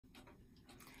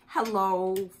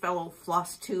Hello, fellow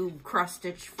floss tube cross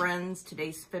stitch friends.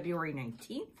 Today's February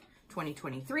 19th,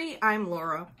 2023. I'm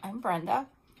Laura. I'm Brenda.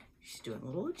 She's doing a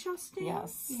little adjusting.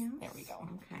 Yes. There we go.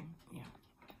 Okay. Yeah.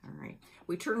 All right.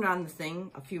 We turned on the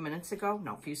thing a few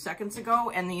seconds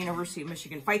ago, and the University of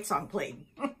Michigan fight song played.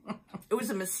 It was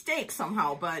a mistake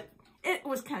somehow, but it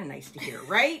was kind of nice to hear,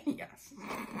 right? Yes.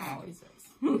 Always is.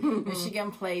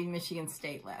 Michigan played Michigan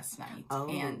State last night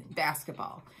and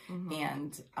basketball.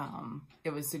 And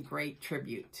it was a great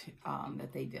tribute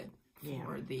that they did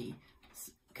for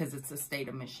because it's the state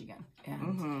of Michigan.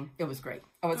 And it was great.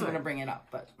 I wasn't going to bring it up,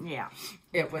 but yeah,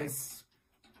 it was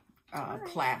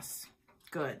class.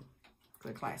 Good.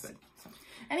 Class. Good. So,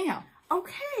 anyhow.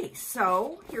 Okay,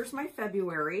 so here's my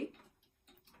February.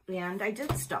 And I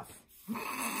did stuff.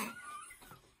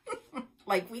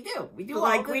 Like we do. We do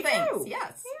like all the we things. do.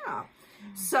 Yes. Yeah.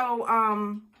 So,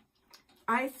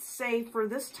 I say for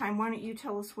this time, why don't you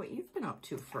tell us what you've been up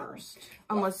to first?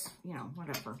 Unless, you know,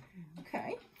 whatever.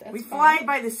 Okay. That's we fine. fly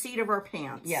by the seat of our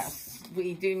pants. Yes.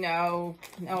 We do no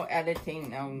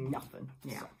editing, no nothing.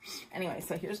 Yeah. So, anyway,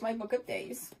 so here's my book of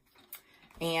days.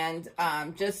 And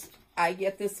I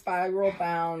get this spiral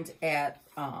bound at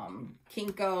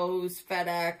Kinko's,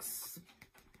 FedEx,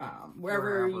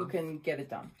 wherever you can get it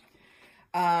done.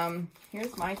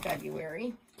 Here's my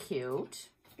February. Cute.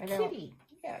 Kitty.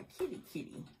 Yeah,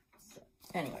 kitty. So,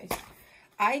 anyways,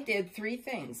 I did 3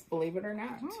 things, believe it or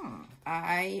not.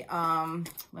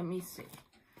 Let me see.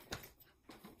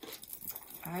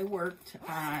 I worked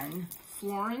on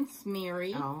Florence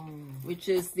Mary, which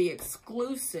is the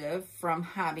exclusive from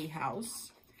Hobby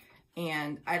House.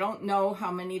 And I don't know how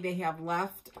many they have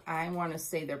left. I want to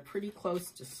say they're pretty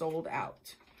close to sold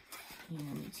out.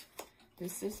 And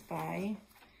this is by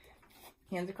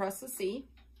Hands Across the Sea,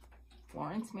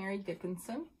 Florence Mary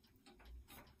Dickinson.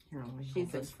 Here, let me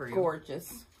She's hold this for you.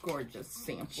 Gorgeous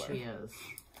sampler. She is.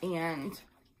 And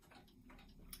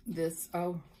this,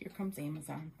 here comes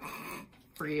Amazon.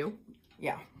 For you?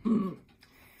 Yeah.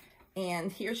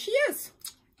 And here she is.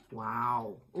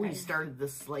 Wow. Oh, you started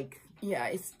this like... Yeah,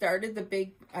 I started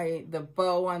the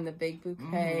bow on the big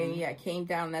bouquet. I came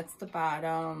down, that's the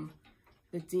bottom.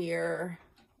 The deer.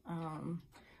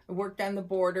 I worked on the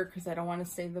border because I don't want to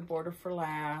save the border for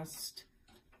last.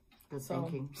 Good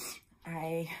thinking.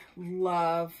 I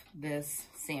love this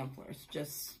sampler. It's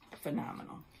just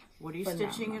phenomenal. What are you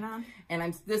stitching it on?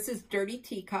 And this is Dirty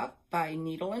Teacup by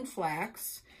Needle and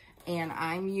Flax. And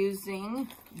I'm using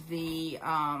the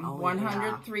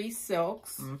 103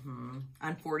 silks.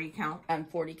 On 40 count? On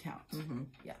 40 count.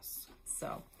 Yes.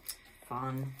 So.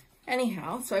 Fun.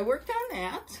 Anyhow, so I worked on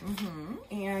that.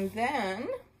 And then,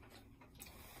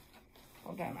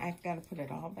 hold on, I've got to put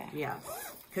it all back. Yes.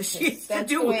 Because she's to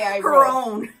do the way I her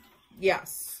own.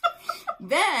 Yes.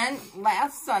 Then,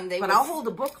 last Sunday. But I'll hold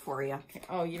a book for you. Okay.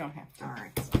 Oh, you don't have to. All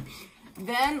right.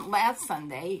 Then, last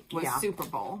Sunday was Super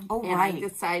Bowl. Oh, and I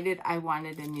decided I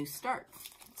wanted a new start.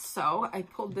 So, I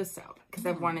pulled this out because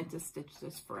I wanted to stitch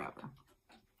this forever.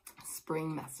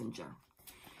 Spring Messenger.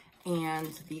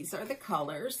 And these are the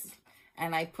colors.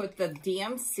 And I put the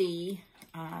DMC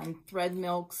on Thread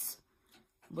Milk's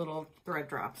little thread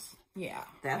drops. Yeah.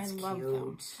 That's cute.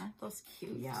 Them. Aren't those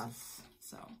cute? Yes.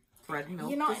 So, Thread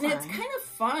Milk and it's kind of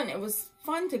fun. It was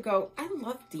fun to go. I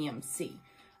love DMC.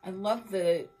 I love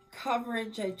the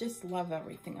coverage. I just love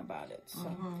everything about it.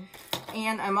 So,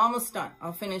 and I'm almost done.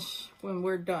 I'll finish when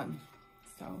we're done.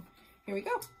 So, here we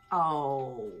go.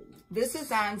 Oh. This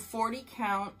is on 40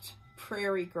 count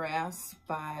Prairie Grass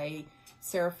by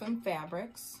Seraphim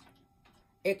Fabrics.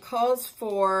 It calls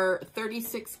for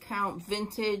 36 count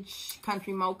vintage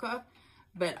country mocha,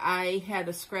 but I had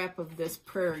a scrap of this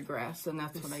prairie grass, and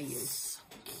that's what I used. So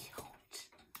cute.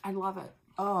 I love it.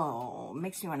 Oh,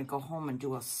 makes me want to go home and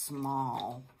do a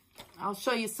small. I'll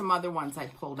show you some other ones I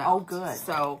pulled out. Oh, good.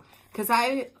 So, because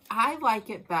I like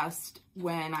it best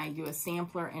when I do a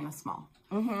sampler and a small.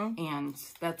 And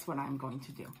that's what I'm going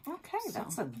to do. Okay, so,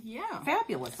 that's a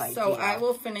fabulous idea. So I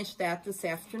will finish that this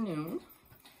afternoon.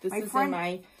 This is in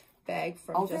my bag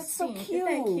from Justine. That's so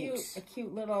cute. Isn't that cute? A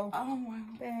cute little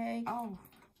bag. Oh,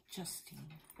 Justine.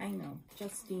 I know.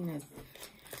 Justine is...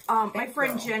 my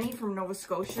friend Jenny from Nova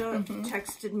Scotia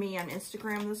texted me on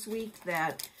Instagram this week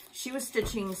that she was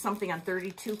stitching something on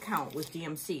 32 count with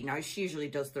DMC. Now, she usually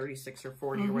does 36 or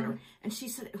 40 or whatever. And she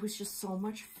said it was just so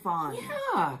much fun.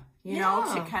 Yeah. You know,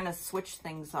 to kind of switch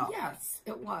things up. Yes,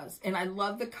 it was. And I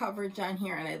love the coverage on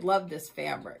here, and I love this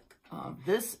fabric.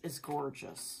 This is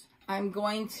gorgeous. I'm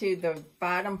going to the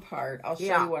bottom part. I'll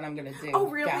show you what I'm going to do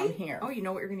down here. Oh, you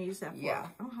know what you're going to use that for? Yeah.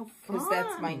 Oh, how fun. Because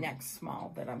that's my next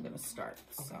small that I'm going to start.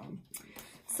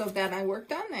 So that I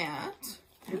worked on that.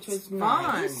 which was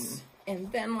nice.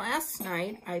 And then last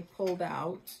night I pulled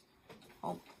out,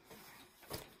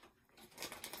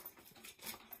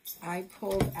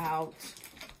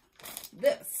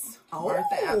 this.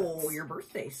 Oh, your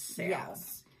birthday sale.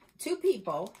 Yes. 2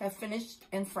 people have finished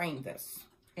and framed this.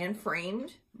 And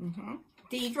framed? Mm-hmm.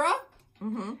 Deidre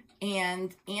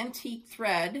and Antique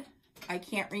Thread. I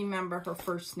can't remember her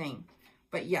first name.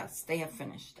 But yes, they have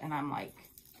finished. And I'm like,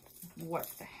 what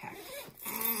the heck?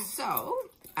 So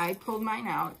I pulled mine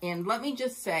out. And let me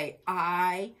just say,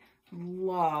 I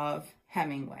love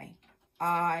Hemingway.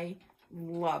 I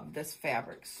love this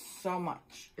fabric so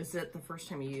much. Is it the first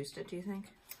time you used it, do you think?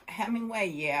 Hemingway,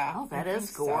 yeah. Oh, that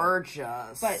is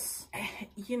gorgeous. So. But,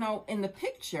 you know, in the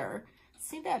picture,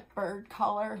 see that bird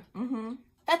color? Mm-hmm.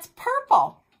 That's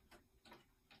purple.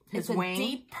 His it's wing? A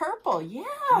deep purple, yeah.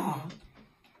 Mm-hmm.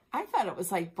 I thought it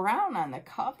was like brown on the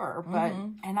cover, but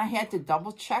and I had to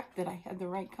double check that I had the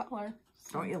right color.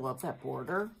 So, don't you love that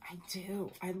border? I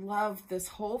do. I love this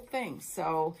whole thing.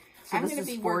 So I'm going to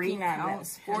be working on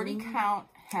this 40 count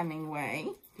Hemingway.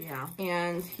 Yeah.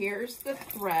 And here's the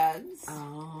threads.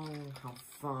 Oh, how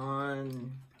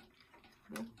fun.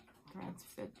 The threads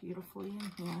fit beautifully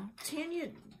in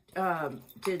here. Tanya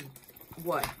did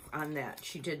what on that?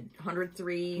 She did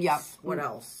 103. Yep. What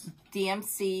else?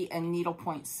 DMC and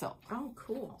needlepoint silk. Oh,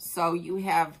 cool. So you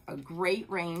have a great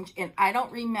range. And I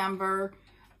don't remember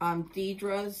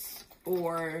Deidre's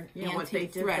or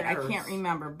Antique Thread. I can't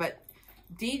remember, but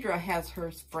Deidre has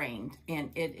hers framed,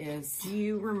 and it is... Do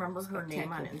you remember her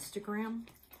name on Instagram?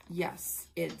 Yes,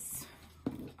 it's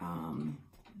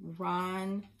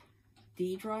Ron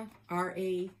Deidre,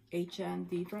 R-A-H-N,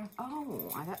 Deidre.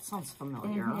 Oh, that sounds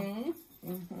familiar.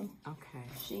 Okay.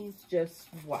 She's just,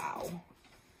 wow.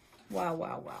 Wow,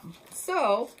 wow, wow.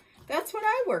 So, that's what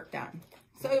I worked on.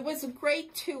 So, it was a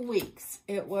great 2 weeks.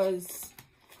 It was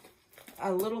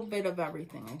a little bit of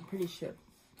everything, I'm pretty sure.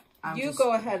 You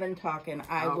go ahead and talk, and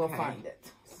I will find it.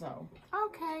 So.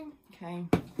 Okay. Okay.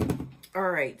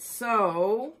 All right.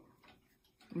 So.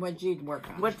 What did you work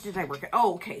on? What did I work on?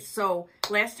 Oh, okay. So,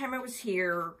 last time I was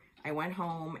here, I went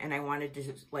home, and I wanted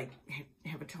to, like,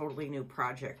 have a totally new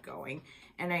project going.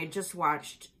 And I had just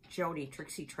watched Jody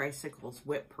Trixie Tricycle's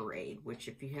Whip Parade, which,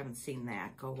 if you haven't seen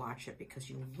that, go watch it, because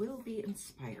you will be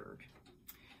inspired.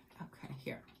 Okay.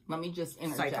 Here. Let me just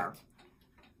interject. Sidebar.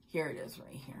 Here it is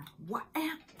right here. What? Wow.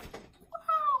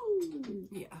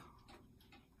 Yeah.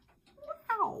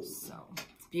 Wow. So,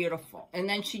 it's beautiful. And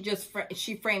then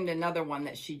she framed another one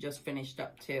that she just finished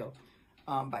up too,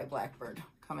 by Blackbird.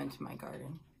 Come into my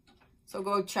garden. So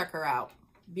go check her out.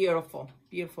 Beautiful.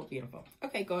 Beautiful, beautiful.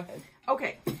 Okay, go ahead.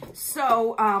 Okay.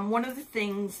 So, one of the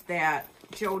things that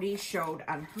Jody showed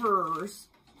on hers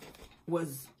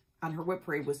was, on her Whip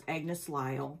Parade, was Agnes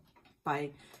Lyle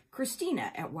by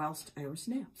Christina at Whilst Iris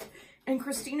Naps. And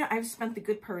Christina, I've spent the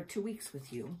good part of 2 weeks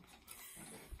with you.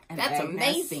 And that's Agnes,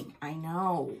 amazing. I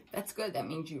know. That's good. That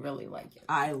means you really like it.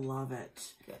 I love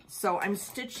it. Good. So I'm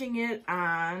stitching it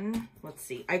on, let's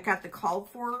see. I've got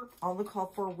all the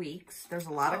called for weeks. There's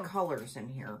a lot of colors in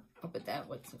here. Oh, but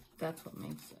that's what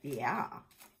makes it. Yeah.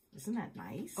 Isn't that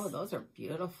nice? Oh, those are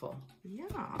beautiful.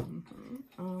 Yeah.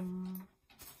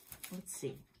 Let's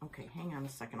see. Okay, hang on a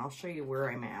second. I'll show you where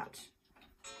I'm at.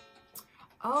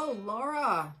 Oh,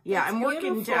 Laura. Yeah, I'm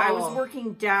working down. I was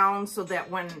working down so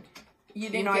that when you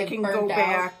know I can go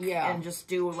back and just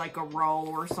do like a row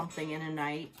or something in a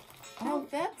night. Oh,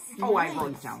 that's Oh, nice. I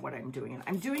wrote down what I'm doing.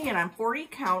 I'm doing it on 40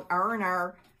 count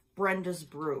R&R Brenda's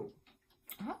Brew.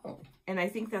 Oh. And I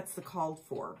think that's the called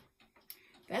for.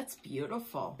 That's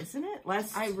beautiful. Isn't it? like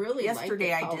Yesterday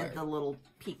the I color. did the little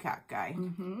peacock guy.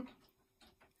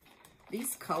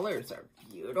 These colors are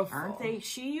beautiful. Aren't they?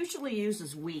 She usually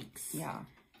uses weeks. Yeah.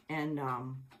 And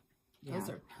those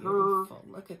are beautiful.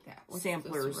 Look at that. What's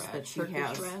samplers this red? that she Turkish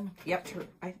has. Red? Yep.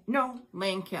 No.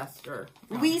 Lancaster.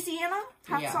 Louisiana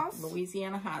hot yeah. sauce?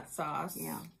 Louisiana hot sauce.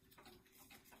 Yeah.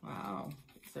 Wow.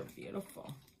 These are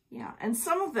beautiful. Yeah. And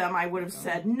some of them I would have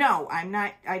said, no,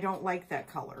 I don't like that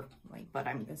color. But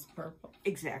I'm this purple.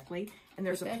 Exactly. And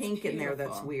there's a That's pink in there that's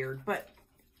beautiful. weird. But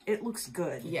it looks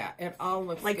good. Yeah, it all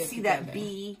looks like good see together. that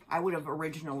bee? I would have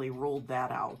originally ruled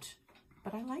that out.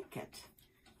 But I like it.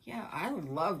 Yeah, I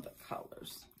love the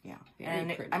colors. Yeah.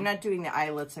 Very pretty. I'm not doing the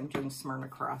eyelets, I'm doing Smyrna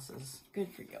crosses. Good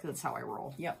for you. That's how I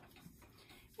roll. Yep.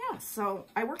 Yeah, so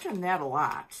I worked on that a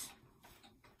lot.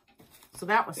 So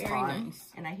that was Very fun. nice.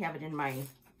 And I have it in my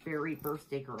Berry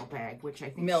birthday girl bag, which I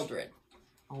think Mildred.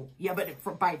 Oh, yeah,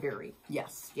 but by Berry.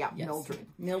 Yes. Yeah, yes. Mildred.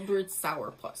 Mildred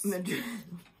Sourpuss. Mildred.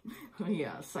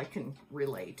 Yes, I can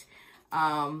relate.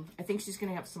 I think she's going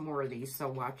to have some more of these, so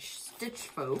watch Stitch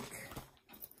Folk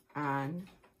on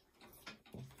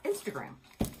Instagram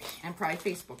and probably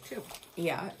Facebook too.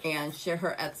 Yeah, and share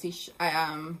her Etsy.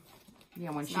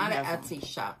 Yeah, when she not an has Etsy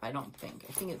shop, I don't think.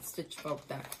 I think it's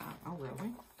stitchfolk.com. Oh,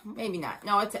 really? Maybe not.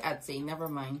 No, it's Etsy. Never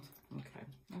mind. Okay.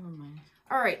 Never mind.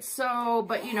 All right. So,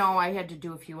 but you know, I had to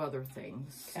do a few other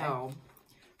things. Okay. So,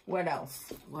 what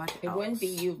else? What It else? wouldn't be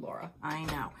you, Laura. I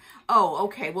know. Oh,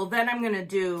 okay. Well, then I'm gonna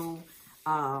do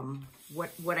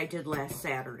what I did last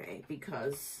Saturday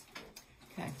because.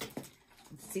 Okay.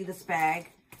 See this bag?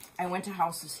 I went to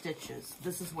House of Stitches.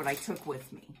 This is what I took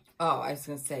with me. Oh, I was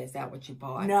gonna say, is that what you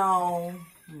bought? No.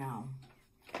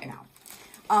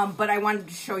 But I wanted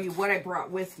to show you what I brought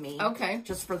with me. Okay.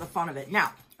 Just for the fun of it.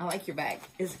 Now, I like your bag.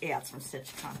 It's from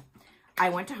StitchCon. I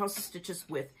went to House of Stitches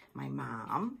with my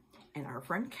mom and our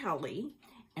friend Kelly,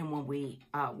 and when we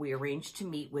arranged to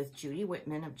meet with Judy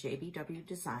Whitman of JBW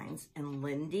Designs and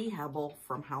Lindy Hebel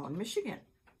from Holland, Michigan.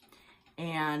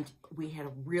 And we had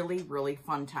a really, really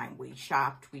fun time. We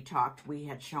shopped, we talked, we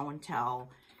had show and tell,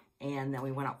 and then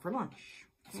we went out for lunch.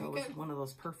 So it was one of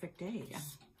those perfect days. Yeah.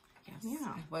 Yes. Yeah.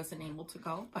 I wasn't able to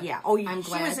go, but yeah. Oh, I'm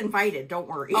glad. She was invited. Don't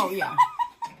worry. Oh, yeah.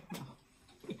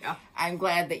 Yeah. I'm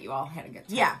glad that you all had a good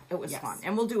time. Yeah, it was fun.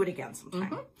 And we'll do it again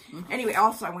sometime. Anyway,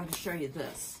 also, I wanted to show you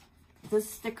this. This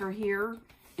sticker here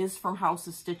is from House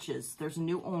of Stitches. There's a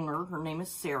new owner. Her name is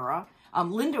Sarah.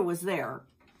 Linda was there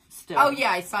still. Oh,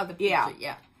 yeah, I saw the picture.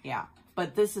 Yeah.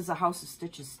 But this is a House of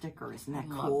Stitches sticker. Isn't that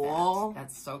cool? Love that.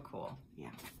 That's so cool.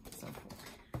 Yeah. So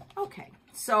cool. Okay.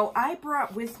 So I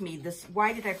brought with me this.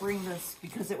 Why did I bring this?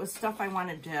 Because it was stuff I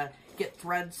wanted to get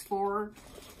threads for.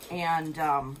 And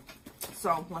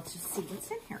so let's just see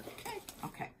what's in here.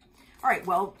 Okay. All right.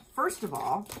 Well, first of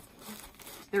all,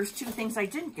 there's two things I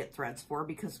didn't get threads for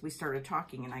because we started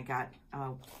talking and I got,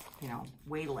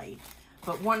 way late.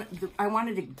 But one, I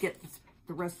wanted to get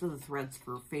the rest of the threads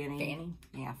for Fanny.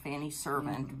 Yeah, Fanny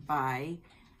Servant by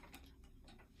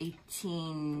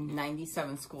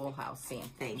 1897 Schoolhouse.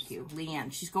 Thank you.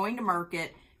 Leanne. She's going to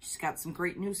market. She's got some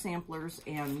great new samplers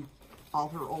and all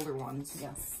her older ones.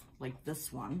 Yes. Like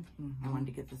this one. I wanted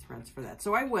to get the threads for that.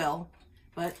 So I will.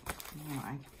 But,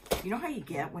 you know how you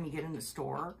get when you get in the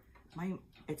store?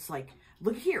 It's like,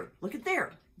 look here. Look at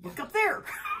there. Look up there.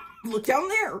 Look down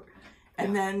there.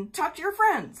 And then talk to your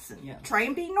friends. And try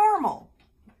and be normal.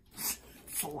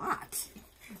 It's a lot.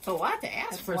 It's a lot to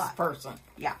ask for this person.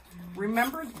 Yeah.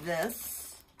 Remember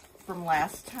this from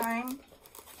last time?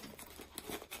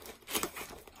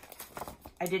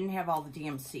 I didn't have all the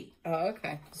DMC. Oh,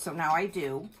 okay. So now I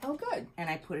do. Oh, good. And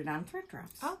I put it on thread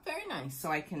drops. Oh, very nice.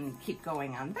 So I can keep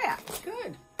going on that.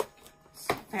 Good.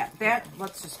 So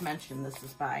let's just mention this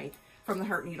is from the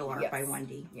Heart Needle Art by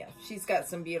Wendy. Yeah, she's got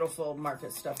some beautiful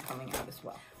market stuff coming out as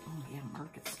well. Oh, yeah,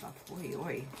 market stuff. Oy,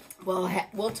 oy. Well,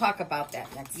 we'll talk about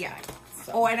that next time.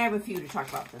 So. Oh, and I have a few to talk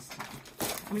about this time.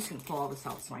 I'm just going to pull all this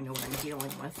out so I know what I'm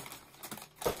dealing with.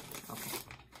 Okay.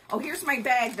 Oh, here's my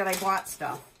bag that I bought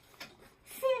stuff.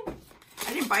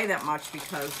 I didn't buy that much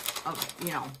because of,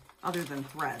 other than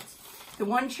threads. The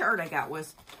one chart I got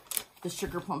was the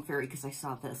Sugar Plum Fairy because I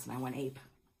saw this and I went ape.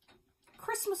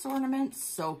 Christmas ornaments,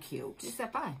 so cute. Who's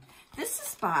that by? This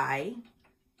is by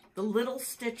the Little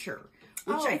Stitcher,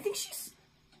 which I think she's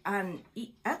on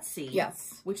Etsy.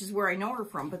 Yes. Which is where I know her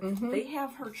from, but they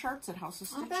have her charts at House of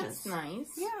Stitches. Oh, that's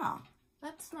nice. Yeah.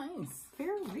 That's nice.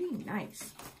 Very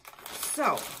nice.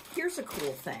 So, here's a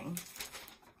cool thing.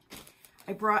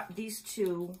 I brought these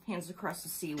two Hands Across the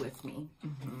Sea with me.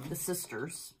 The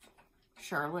sisters,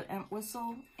 Charlotte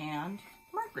Entwistle and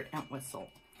Margaret Entwistle.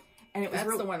 And it was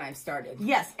That's the one I started.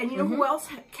 Yes, and you know who else?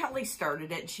 Kelly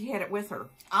started it. She had it with her.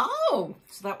 Oh!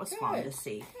 So that was fun to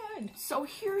see. Good. So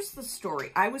here's the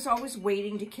story. I was always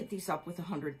waiting to kit these up with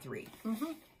 103.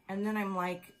 And then I'm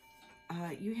like,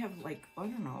 you have like, I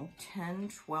don't know, 10,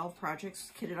 12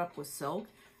 projects kitted up with silk.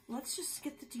 Let's just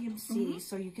get the DMC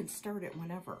so you can start it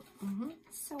whenever.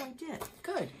 So I did.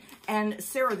 Good. And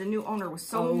Sarah, the new owner, was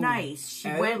so nice. She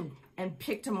went and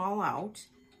picked them all out.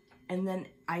 And then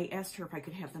I asked her if I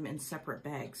could have them in separate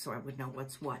bags so I would know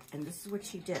what's what. And this is what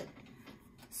she did.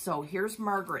 So here's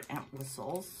Margaret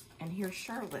Entwistle's and here's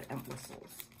Charlotte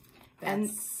Entwistle's. And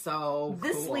so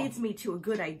this leads me to a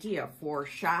good idea for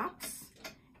shops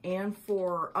and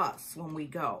for us when we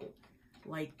go.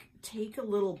 Like, take a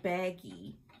little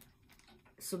baggie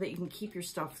so that you can keep your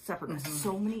stuff separate.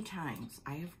 So many times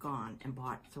I have gone and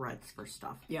bought threads for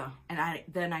stuff. Yeah. And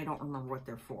then I don't remember what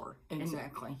they're for.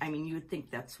 Exactly. And, I mean, you would think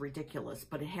that's ridiculous,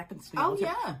 but it happens to me all the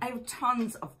time. Yeah. I have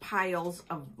tons of piles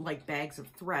of, like, bags of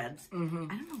threads. I don't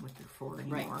know what they're for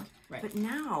anymore. Right. But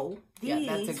now, these...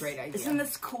 Yeah, that's a great idea. Isn't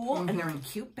this cool? And they're in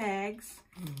cute bags.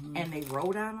 And they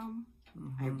wrote on them.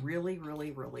 I really,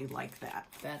 really, really like that.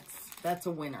 That's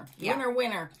a winner. Yeah. Winner,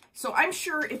 winner. So I'm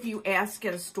sure if you ask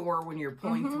at a store when you're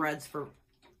pulling threads for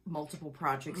multiple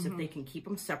projects, if they can keep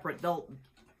them separate, they'll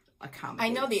accommodate. I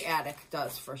know the attic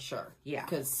does for sure. Yeah.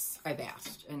 Because I've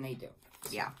asked, and they do.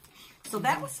 Yeah. So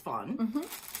that was fun.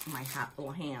 My hot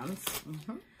little hands.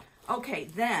 Okay,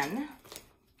 then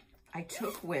I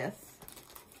took with...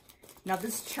 Now,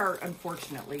 this chart,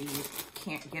 unfortunately, you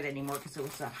can't get anymore because it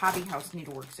was a Hobby House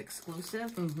Needleworks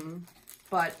exclusive.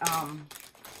 But,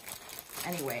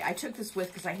 anyway, I took this with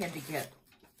because I had to get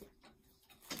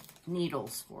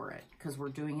needles for it because we're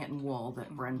doing it in wool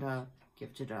that Brenda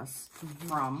gifted us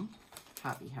from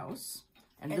Hobby House.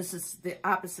 And this is the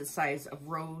opposite size of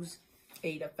Rose.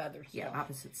 Ada Feathers. Yeah,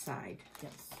 opposite side.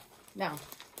 Yes. Now,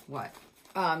 what?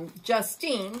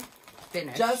 Justine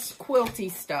Finished. Just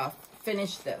quilty stuff.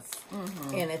 Finished this.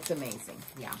 And it's amazing.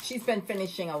 Yeah. She's been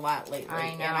finishing a lot lately.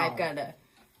 I know. And I've got to...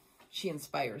 She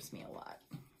inspires me a lot.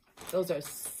 Those are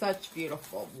such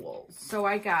beautiful wools. So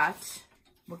I got...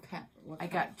 I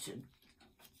got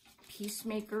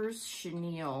Peacemaker's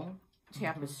Chenille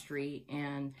Tapestry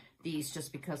and these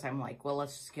just because I'm like, well,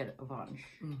 let's just get a bunch.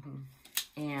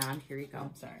 And here you go.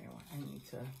 I'm sorry. I need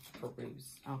to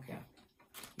peruse. Okay.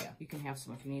 Yeah, you can have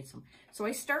some if you need some. So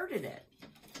I started it.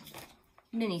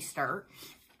 Mini start.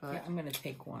 But yeah, I'm going to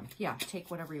take one. Yeah, take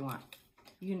whatever you want.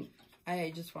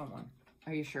 I just want one.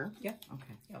 Are you sure? Yeah.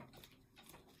 Okay. Yep.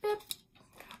 Beep.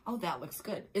 Oh, that looks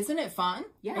good. Isn't it fun?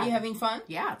 Yeah. Are you having fun?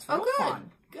 Yeah, it's real fun.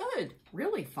 Good.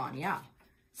 Really fun, yeah.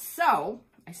 So,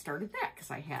 I started that because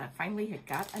I finally had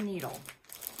got a needle.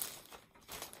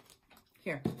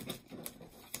 Here.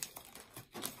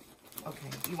 Okay,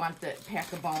 you want the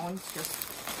pack of bones just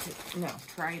to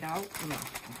try it out? No,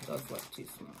 those look too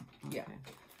small. Okay. Yeah.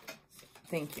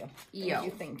 Thank you.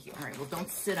 Thank you. All right, well, don't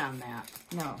sit on that.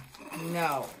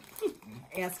 No.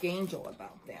 Ask Angel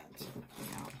about that.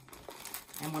 Yeah.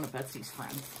 And one of Betsy's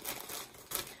friends.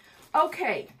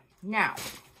 Okay, now,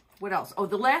 what else? Oh,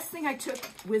 the last thing I took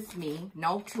with me,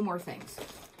 two more things,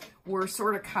 were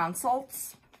sort of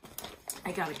consults.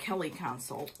 I got a Kelly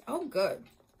consult. Oh, good.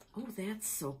 Oh, that's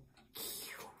so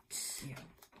cute. Yeah.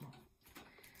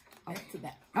 Back to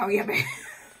that. Oh, yeah.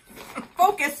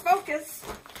 Focus.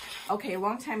 Okay, a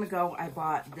long time ago, I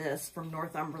bought this from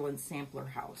Northumberland Sampler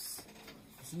House.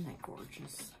 Isn't that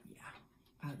gorgeous? Yeah.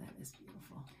 Oh, that is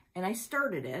beautiful. And I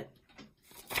started it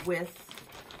with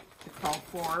the called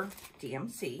for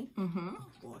DMC.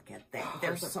 Look at that.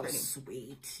 They're so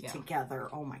sweet together.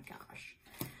 Oh, my gosh.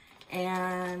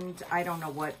 And I don't know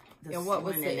what this what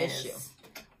was the issue?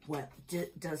 What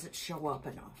does it show up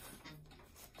enough?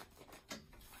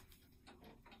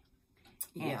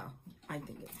 Yeah, I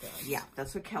think it does. Yeah,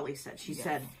 that's what Kelly said. She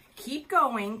said, keep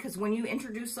going, because when you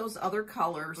introduce those other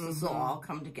colors, this will all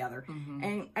come together.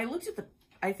 And I looked at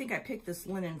I think I picked this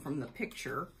linen from the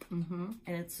picture, and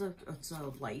it's a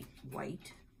light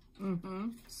white.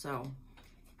 So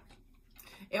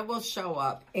it will show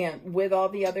up, and with all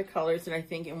the other colors, and I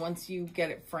think, and once you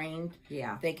get it framed,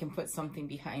 they can put something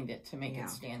behind it to make it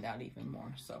stand out even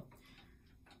more.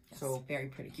 So very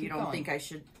pretty. Keep you don't think I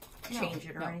should change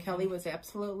it or anything? Kelly was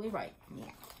absolutely right. Yeah.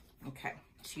 Okay.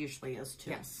 She usually is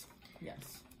too. Yes.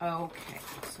 Okay.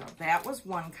 So that was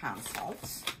one consult.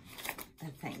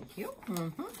 Thank you.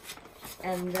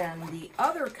 And then the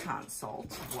other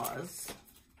consult was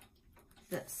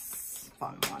this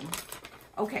fun one.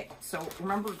 Okay, so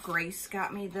remember Grace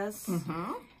got me this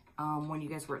when you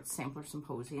guys were at Sampler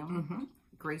Symposium?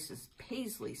 Grace is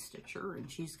Paisley Stitcher,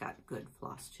 and she's got good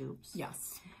floss tubes.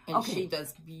 Yes. And she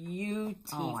does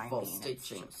beautiful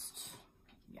stitching.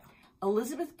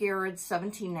 Elizabeth Garrett,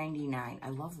 $17.99. I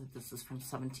love that this is from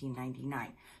 $17.99.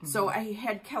 So I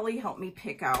had Kelly help me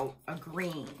pick out a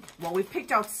green. Well, we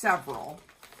picked out several,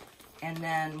 and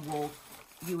then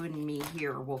you and me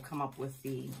here will come up with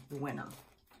the winner.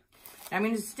 I'm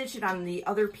going to stitch it on the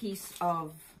other piece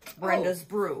of Brenda's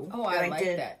brew. Oh, I like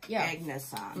that. Yeah.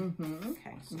 Agnes on.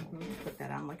 Okay, so we'll put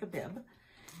that on like a bib.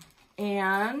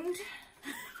 And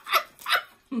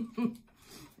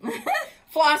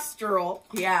Fosterl.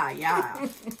 Yeah,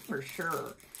 for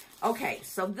sure. Okay,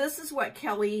 so this is what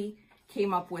Kelly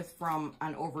came up with from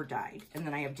on Overdyed. And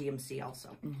then I have DMC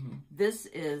also. This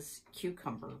is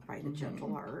Cucumber by the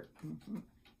Gentle Art.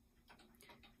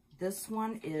 This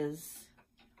one is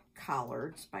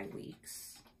Collards by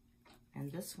Weeks.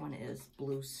 And this one is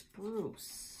Blue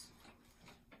Spruce.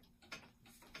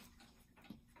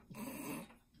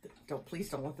 Please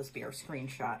don't let this be our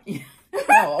screenshot.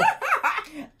 No.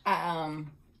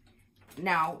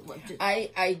 Now,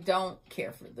 I don't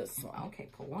care for this one. Okay,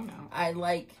 pull one out. I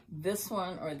like this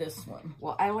one or this one.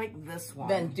 Well, I like this one.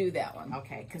 Then do that one.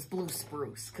 Okay, because Blue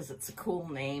Spruce, because it's a cool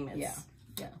name. It's,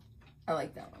 yeah. I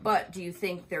like that one. But do you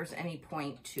think there's any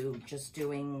point to just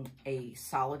doing a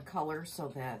solid color so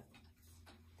that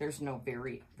there's no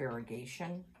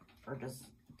variegation? Or does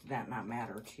that not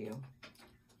matter to you?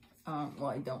 Well,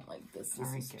 I don't like this.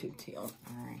 This is too teal.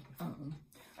 All right.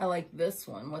 I like this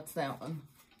one. What's that one?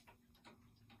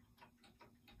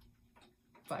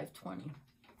 $5.20.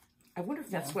 I wonder if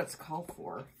that's what it's called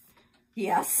for.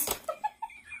 Yes.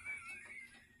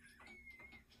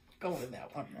 Go with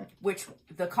that one. Which,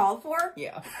 the call for?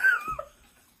 Yeah.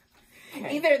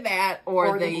 Okay. Either that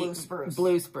or the Blue Spruce.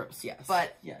 Blue Spruce, yes.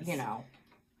 But, yes. you know.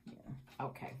 Yeah.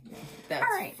 Okay. Yeah. That's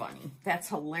all right. funny. That's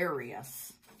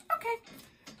hilarious. Okay.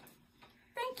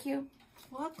 Thank you.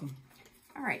 Welcome.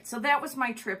 All right, so that was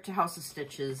my trip to House of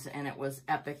Stitches, and it was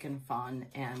epic and fun.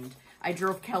 And I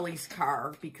drove Kelly's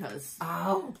car because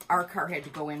our car had to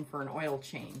go in for an oil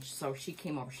change. So she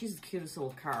came over. She's the cutest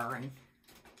little car,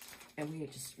 and we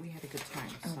had a good time.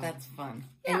 So. Oh, that's fun.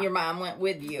 Yeah. And your mom went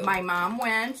with you. My mom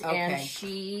went, and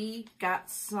she got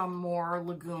some more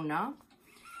Laguna,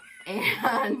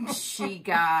 and she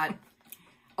got.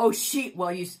 I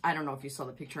don't know if you saw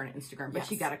the picture on Instagram, but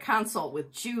she got a consult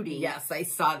with Judy. Yes, I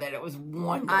saw that. It was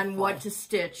wonderful. On what to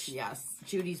stitch. Yes.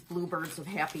 Judy's Bluebirds of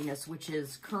Happiness, which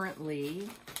is currently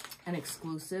an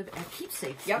exclusive at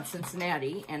Keepsakes in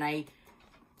Cincinnati. And I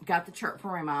got the chart for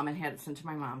my mom and had it sent to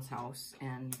my mom's house.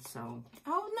 And so.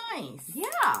 Oh, nice.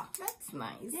 Yeah. That's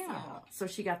nice. Yeah. So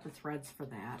she got the threads for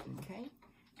that. Okay.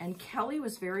 And Kelly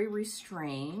was very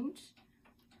restrained.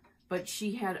 But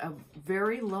she had a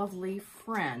very lovely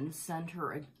friend send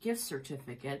her a gift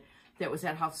certificate that was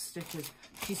at House of Stitches.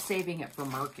 She's saving it for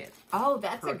market. Oh,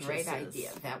 that's purchases. a great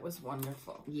idea. That was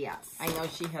wonderful. Yes. I know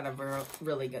she had a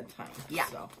really good time. Yeah.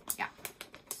 So. Yeah.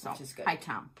 So, which is good. Hi,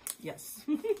 Tom. Yes.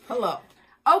 Hello.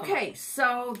 Okay,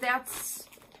 so that's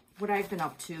what I've been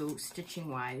up to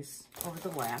stitching-wise over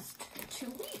the last 2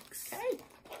 weeks. Okay.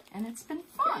 And it's been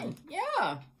fun.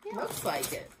 Yeah. Looks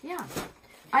like it. Yeah.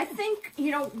 I think,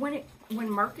 you know, when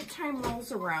market time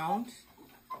rolls around,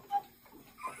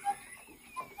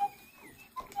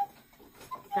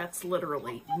 that's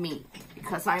literally me.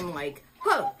 Because I'm like,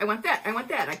 oh, I want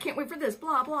that, I can't wait for this,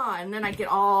 blah, blah. And then I get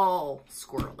all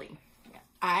squirrely. Yeah.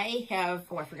 I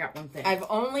forgot one thing. I've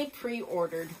only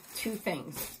pre-ordered 2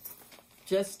 things.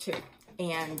 Just 2.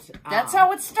 And that's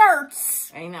how it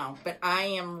starts. I know. But I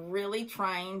am really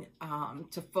trying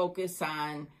to focus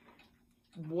on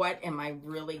what am I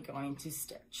really going to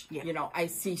stitch? Yeah. You know, I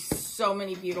see so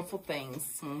many beautiful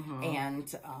things,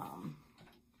 and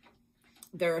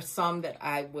there are some that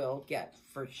I will get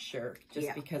for sure,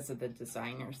 just because of the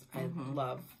designers. I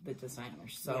love the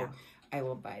designers, so I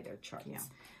will buy their charts. Yeah.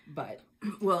 But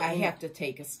I have to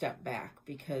take a step back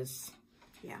because...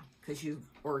 Yeah, because you've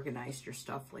organized your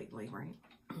stuff lately, right?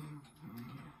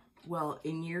 Well,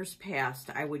 in years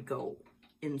past, I would go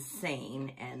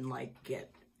insane and, like, get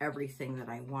everything that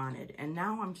I wanted. And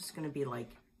now I'm just going to be like,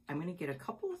 I'm going to get a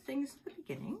couple of things at the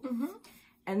beginning.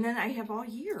 And then I have all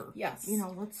year. Yes. You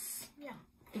know, let's... Yeah,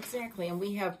 exactly. And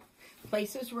we have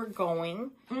places we're going,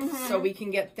 so we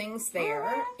can get things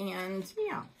there. And...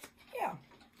 Yeah. Yeah.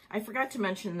 I forgot to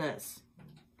mention this.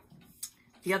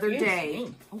 The other day...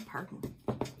 Oh, pardon.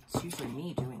 It's usually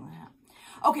me doing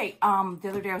that. Okay, the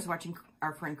other day I was watching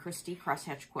our friend Christy,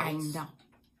 Crosshatch Quilts. I know.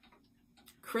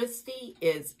 Christy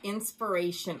is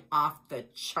inspiration off the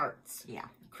charts. Yeah.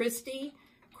 Christy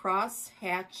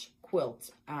Crosshatch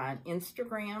Quilt on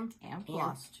Instagram. And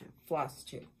Floss, too. Floss,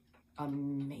 too.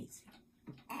 Amazing.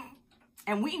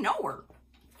 And we know her.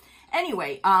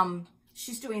 Anyway,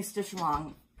 she's doing a stitch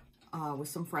along with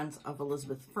some friends of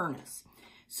Elizabeth Furness.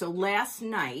 So last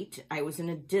night, I was in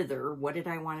a dither. What did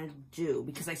I want to do?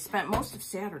 Because I spent most of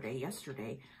Saturday,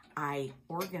 yesterday, I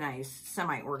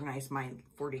semi-organized my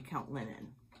 40-count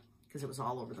linen. Because it was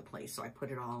all over the place. So I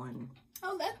put it all in...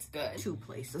 Oh, that's good. 2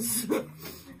 places.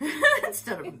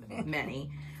 Instead of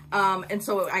many. And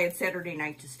so I had Saturday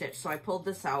night to stitch. So I pulled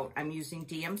this out. I'm using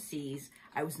DMCs.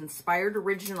 I was inspired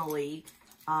originally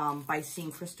by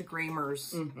seeing Krista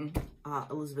Gramer's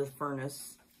Elizabeth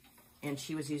Furness. And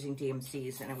she was using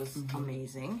DMCs, and it was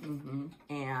amazing.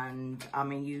 And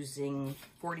I'm using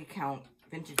 40-count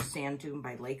Vintage Sand Dune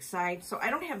by Lakeside. So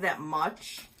I don't have that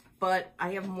much, but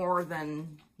I have more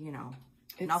than, you know,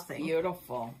 nothing. It's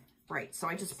beautiful. Right. So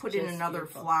I just put in another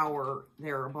flower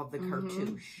there above the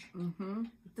cartouche.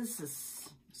 This is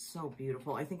so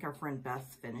beautiful. I think our friend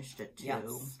Beth finished it, too.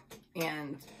 Yes.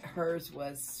 And hers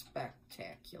was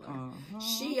spectacular.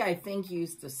 She, I think,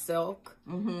 used the silk.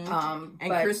 And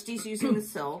Christy's using the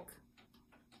silk.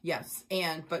 Yes,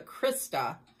 but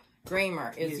Krista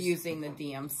Kramer is using the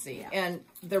DMC. Yeah. And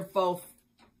they're both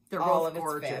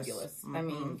gorgeous. Fabulous. I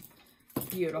mean,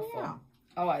 beautiful. Yeah.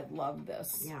 Oh, I love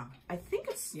this. Yeah. I think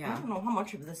it's, I don't know how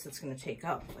much of this it's going to take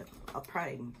up, but I'll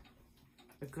probably,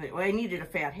 well, I needed a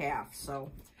fat half,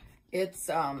 so.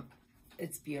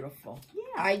 It's beautiful.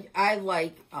 Yeah. I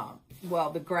like,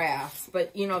 well, the grass,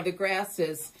 but you know, the grass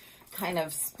is kind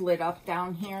of split up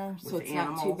down here, so it's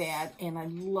not too bad. And I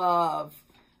love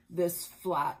this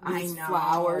these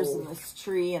flowers and this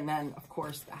tree, and then of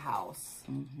course the house.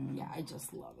 Yeah, I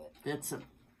just love it. That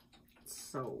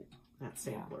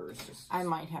sampler is just. I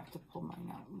might have to pull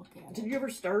mine out and look at it. Did you ever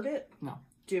start it? No.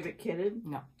 Do you have it kitted?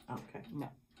 No. Okay.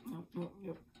 No.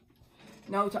 Nope.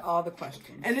 No to all the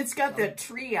questions. And it's got that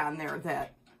tree on there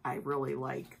that I really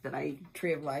like.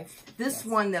 Tree of Life. This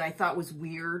one that I thought was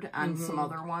weird on some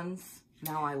other ones.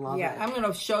 Now I love it. Yeah, I'm going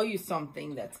to show you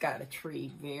something that's got a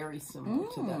tree very similar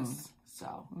to this.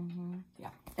 So,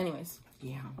 yeah. Anyways.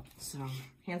 Yeah. So,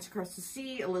 Hands Across the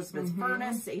Sea, Elizabeth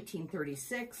Furnace,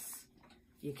 1836.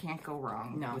 You can't go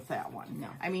wrong with that one. No.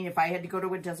 I mean, if I had to go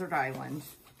to a desert island,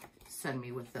 send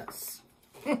me with this.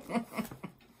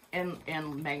 And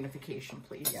magnification,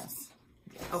 please. Yes.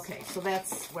 Okay, so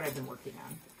that's what I've been working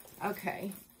on.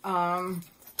 Okay. I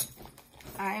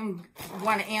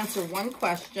want to answer one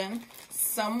question.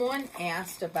 Someone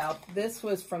asked about, this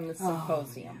was from the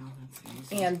symposium.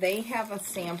 And they have a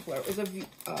sampler. It was a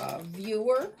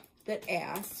viewer that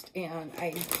asked, and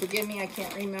forgive me, I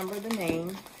can't remember the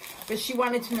name, but she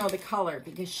wanted to know the color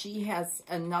because she has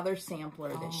another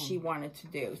sampler that she wanted to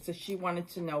do. So she wanted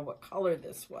to know what color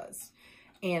this was.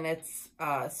 And it's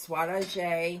Soirage,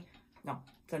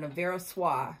 it's an Avera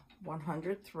Soie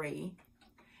 103,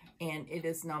 and it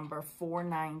is number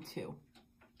 492.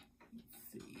 Let's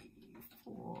see,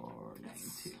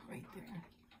 492 right there.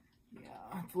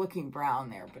 Yeah, it's looking brown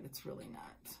there, but it's really not.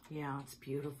 Yeah, it's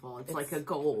beautiful. It's like a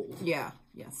gold. Yeah.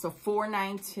 So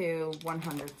 492,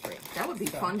 103. That would be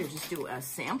fun to just do a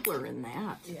sampler in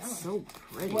that. Yeah. It's so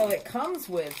pretty. Well, it comes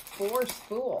with 4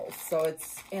 spools,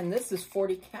 and this is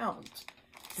 40 count.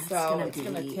 So it's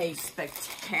going to take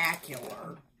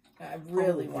spectacular. I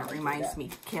really want to. That reminds me,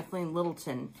 Kathleen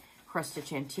Littleton, Cross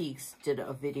Stitch Antiques, did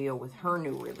a video with her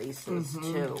new releases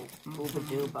too. Booba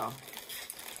Dooba.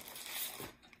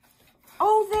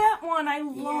 Oh, that one! I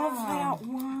love that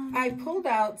one. I pulled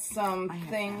out some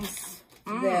things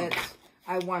that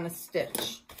I want to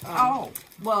stitch.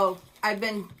 Well, I've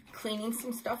been cleaning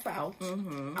some stuff out,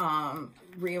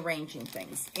 rearranging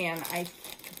things, and I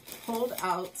pulled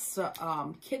out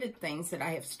some kitted things that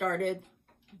I have started,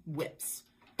 whips,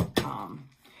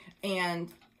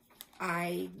 and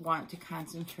I want to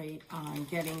concentrate on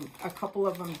getting a couple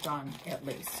of them done at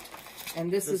least,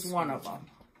 and this is one of them.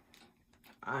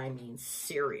 I mean,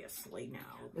 seriously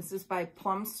now. This is by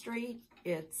Plum Street.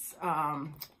 It's,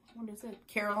 what is it?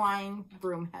 Carolyn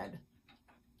Broomhead.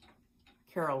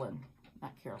 Carolyn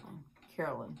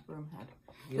Broomhead.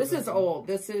 This is old.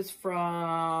 This is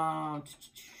from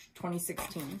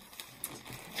 2016.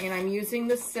 And I'm using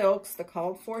the silks, the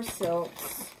called for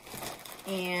silks.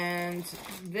 And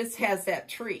this has that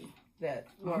tree that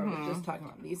Laura was just talking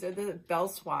about. These are the Belle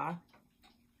Soie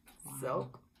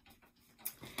silk.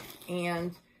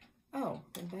 And, oh,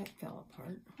 that fell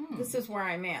apart. This is where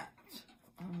I'm at.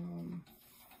 Right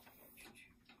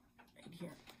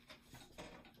here.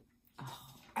 Oh,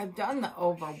 I've done the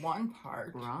over one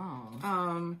part.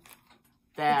 Wow.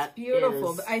 That's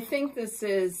beautiful. I think this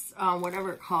is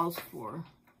whatever it calls for.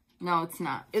 No, it's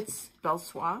not. It's Belle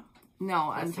Soie?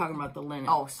 No, I'm talking about the linen.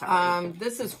 Oh, sorry.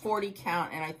 This is 40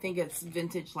 count, and I think it's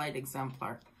vintage light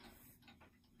exemplar.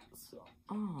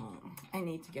 Oh, I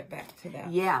need to get back to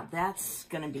that. Yeah, that's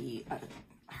going to be a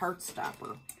heart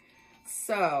stopper.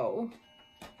 So,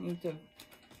 I need to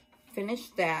finish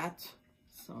that.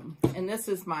 So, and this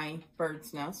is my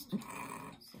bird's nest.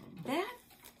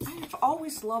 I've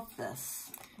always loved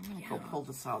this. I'm going to go pull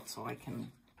this out so I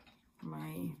can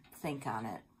think on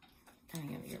it. I'm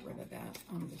going to get rid of that.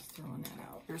 I'm just throwing that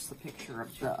out. Here's the picture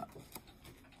of the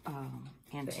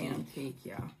antique. The antique,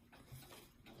 yeah.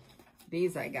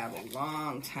 These I got a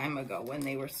long time ago when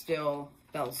they were still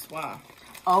Belle Soie.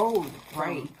 Oh,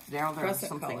 right. Now there's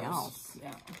something colors. else.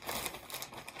 Yeah.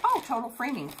 Oh, Total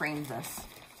Framing framed this.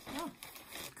 Yeah.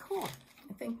 Cool.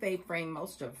 I think they frame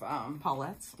most of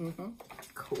Paulette's.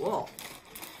 Cool.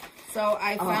 So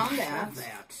I found that.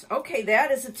 Okay,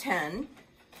 that is a 10.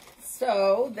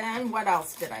 So then what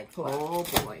else did I pull out? Oh,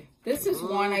 boy. This is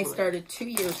one I started 2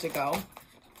 years ago.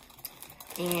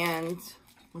 And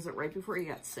was it right before you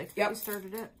got sick that yep. you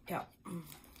started it? Yep.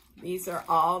 These are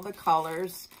all the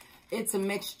colors. It's a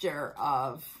mixture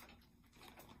of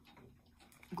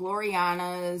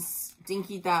Gloriana's,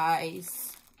 Dinky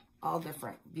Dyes, all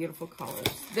different beautiful colors.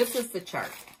 This is the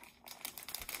chart.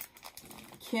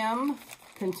 Kim,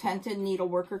 Contented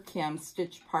Needleworker Kim,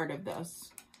 stitched part of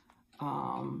this.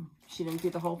 She didn't do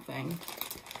the whole thing.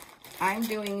 I'm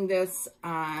doing this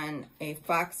on a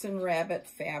Fox and Rabbit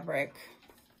fabric,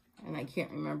 and I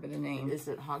can't remember the name. Is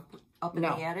it up in the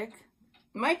attic?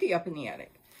 It might be up in the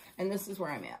attic. And this is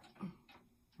where I'm at.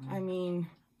 I mean,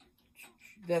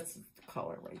 that's the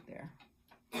color right there.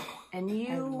 And you...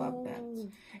 I love that.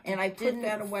 And I put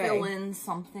that away. Fill in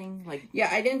something? Like, yeah,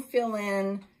 I didn't fill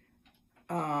in...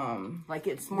 like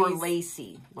it's more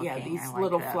lacy looking. Yeah, these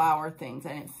little flower things.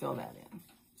 I didn't fill that in.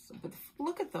 So, but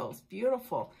look at those.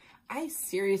 Beautiful. I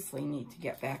seriously need to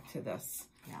get back to this.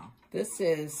 Yeah. This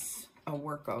is a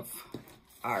work of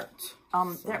art.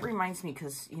 So. That reminds me,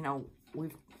 because, you know, we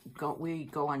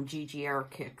go on GGR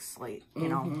kicks, like, you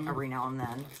know, every now and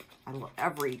then. I love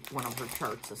every one of her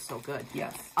charts is so good.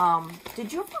 Yes.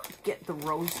 Did you ever get the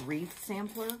Rose Wreath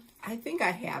sampler? I think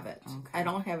I have it. Okay. I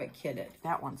don't have it kitted.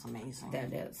 That one's amazing.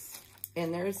 That is.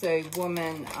 And there's a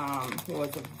woman who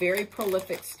was a very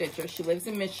prolific stitcher. She lives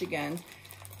in Michigan.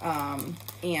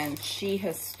 And she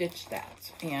has stitched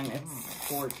that. And it's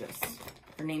gorgeous.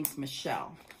 Her name's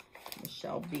Michelle.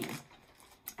 Michelle B.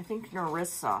 I think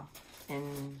Narissa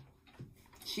and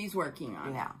she's working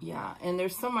on it. Yeah. And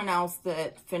there's someone else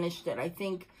that finished it. I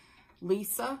think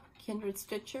Lisa, Kindred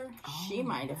Stitcher, she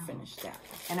might have finished that.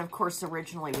 And of course,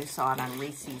 originally we saw it on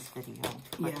Reese's video.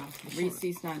 Yeah,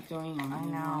 Reese's not doing them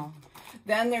anymore. I know.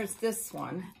 Then there's this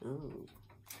one. Ooh.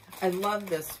 I love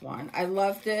this one. I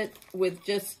loved it with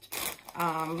just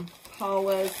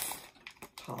Paulette's.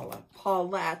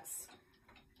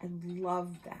 I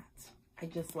love that. I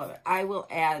just love it. I will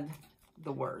add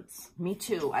the words. Me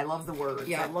too. I love the words.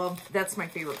 Yeah. That's my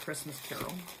favorite Christmas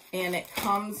carol. And it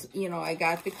comes, you know, I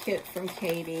got the kit from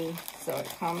Katie. So it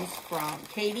comes from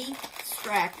Katie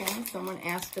Strachan. Someone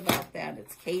asked about that.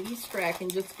 It's Katie Strachan.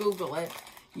 Just Google it.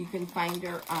 You can find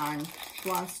her on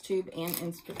FlossTube and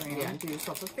Instagram. Yeah, do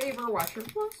yourself a favor. Watch her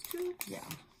FlossTube. Yeah.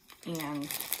 And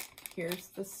here's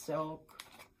the silk.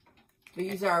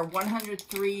 These are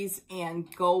 103s and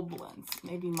Goblins.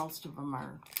 Maybe most of them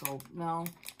are gold. No,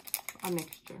 a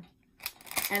mixture.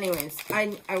 Anyways,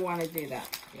 I want to do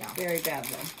that. Yeah. Very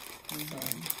badly.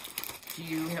 Do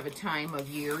you have a time of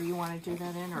year you want to do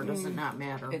that in, or does it not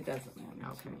matter? It doesn't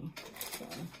matter to me. So.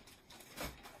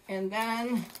 And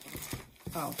then,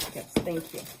 oh, yes,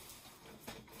 thank you.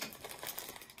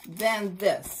 Then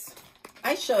this.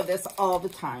 I show this all the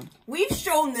time. We've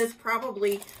shown this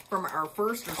probably from our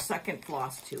first or second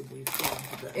floss tube. We've shown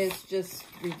this. It's just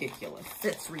ridiculous.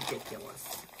 It's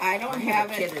ridiculous. I don't have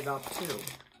it kitted up too.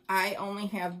 I only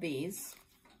have these.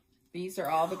 These are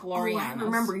all the Glorianas. Oh, I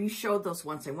remember you showed those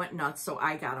once. I went nuts, so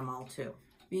I got them all too.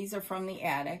 These are from the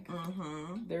attic.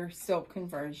 They're silk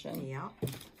conversion. Yeah.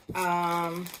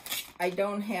 I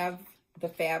don't have the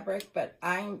fabric, but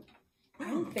I'm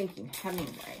thinking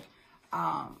Hemingway.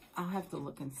 I'll have to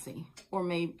look and see. Or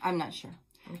maybe, I'm not sure.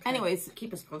 Okay. Anyways,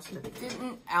 keep us posted.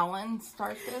 Didn't Ellen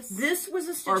start this? This was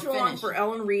a stitch along for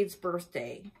Ellen Reed's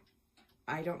birthday.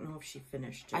 I don't know if she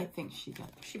finished it. I think she did.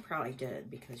 She probably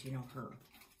did, because you know her.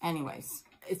 Anyways,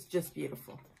 it's just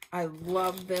beautiful. I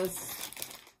love this.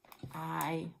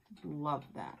 I love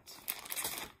that.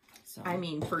 So I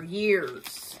mean, for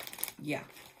years. Yeah.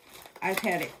 I've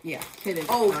had it, kitted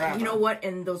forever. You know what?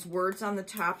 And those words on the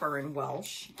top are in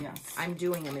Welsh. Yes. I'm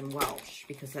doing them in Welsh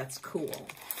because that's cool.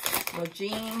 Well,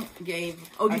 Jean gave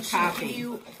did she give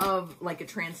you of like a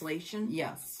translation?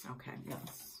 Yes. Okay.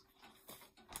 Yes.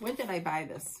 When did I buy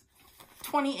this?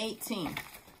 2018.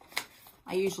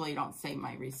 I usually don't say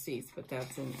my receipts, but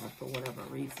that's in there for whatever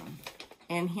reason.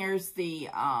 And here's the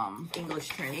English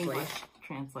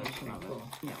translation of it.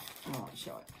 Yeah, I won't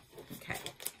show it. Okay.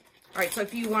 All right, so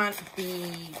if you want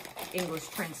the English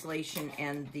translation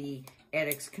and the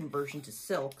attic's conversion to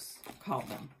silks, call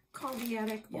them. Call the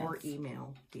attic or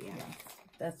email the attic. Yes.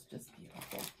 That's just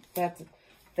beautiful.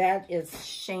 That is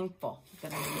shameful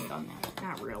that I haven't done that.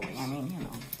 Not really. I mean, you know,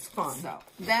 it's fun. So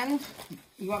then,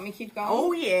 you want me to keep going?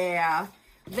 Oh yeah.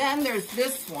 Then there's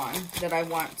this one that I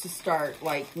want to start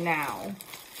like now,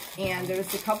 and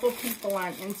there's a couple people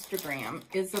on Instagram.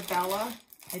 Isabella.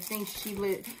 I think she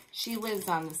lives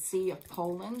on the Sea of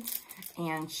Poland,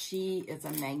 and she is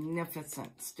a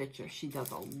magnificent stitcher. She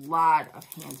does a lot of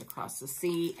hands across the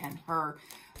sea, and her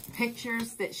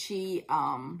pictures that she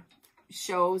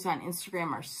shows on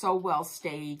Instagram are so well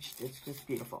staged. It's just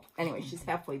beautiful. Anyway, she's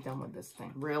halfway done with this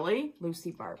thing. Really?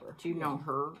 Lucy Barber. Do you know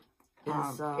her?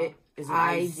 Is it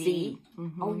I-Z?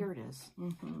 Oh, here it is.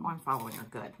 Oh, I'm following her.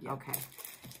 Good. Yeah. Okay.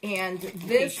 And this, in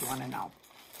case you want to know.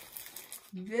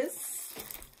 This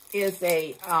is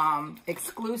a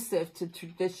exclusive to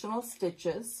Traditional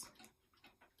Stitches.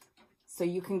 So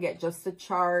you can get just the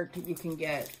chart. You can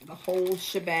get the whole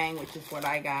shebang, which is what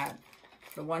I got.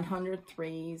 The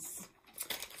 103s.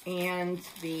 And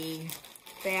the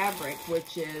fabric,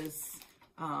 which is,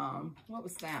 what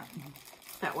was that?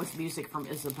 That was music from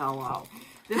Isabella.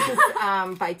 This is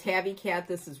by Tabby Cat.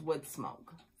 This is Wood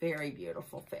Smoke. Very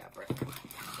beautiful fabric. Oh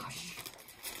my gosh.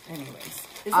 Anyways,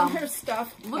 isn't her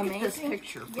stuff look amazing? At this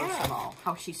picture, first of all,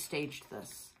 how she staged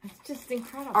this. It's just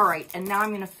incredible. All right, and now I'm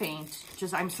going to faint.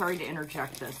 I'm sorry to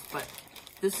interject this, but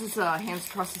this is a Hands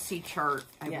Across the Sea chart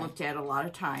I've looked at a lot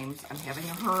of times. I'm having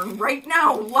a hern right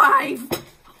now, live.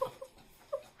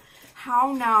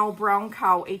 How now, Brown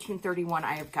Cow, 1831.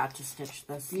 I have got to stitch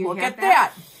this. Look at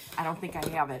that. I don't think I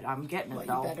have it. I'm getting it,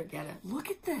 though. You better get it. Look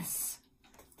at this.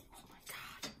 Oh, my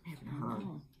God. I'm having a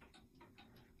hern.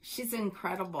 She's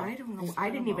incredible. I don't know. I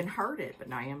didn't even heart it,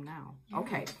 but I am now.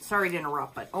 Okay. Sorry to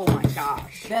interrupt, but oh, my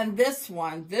gosh. Then this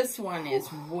one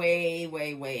is way,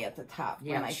 way, way at the top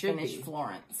when I finish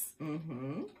Florence.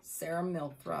 Sarah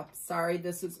Milthrop. Sorry,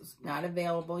 this is not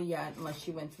available yet unless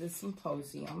you went to the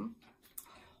symposium.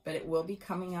 But it will be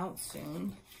coming out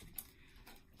soon.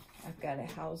 I've got it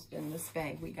housed in this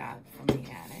bag we got from the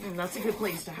attic. And that's a good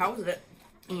place to house it.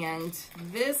 And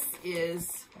this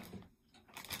is,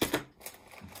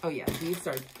 oh yeah, these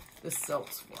are the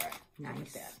silks for it. Nice. Look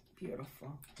at that.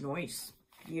 Beautiful. Nice.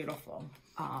 Beautiful.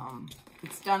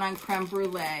 It's done on creme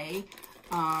brulee.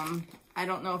 I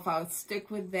don't know if I'll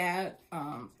stick with that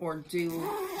or do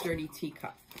dirty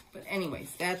teacup. But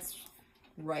anyways, that's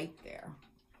right there.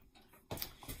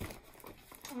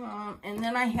 And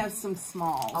then I have some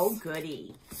smalls. Oh,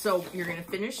 goody. So you're going to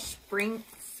finish Spring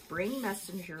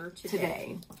Messenger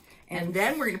today. And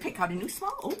then we're going to pick out a new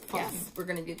small. Oh, fun. Yes, we're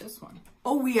going to do this one.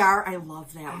 Oh, we are? I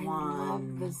love that one. I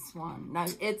love this one. Now,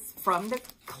 it's from the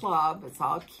club. It's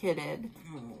all kitted.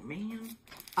 Oh,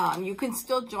 man. You can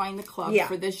still join the club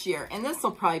for this year. And this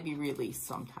will probably be released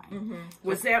sometime.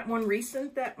 Was that one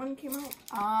recent? That one came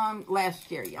out? Last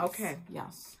year, yes. Okay.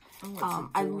 Yes. Oh,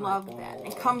 I love that.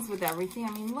 It comes with everything. I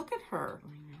mean, look at her.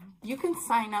 You can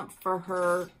sign up for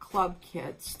her club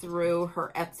kits through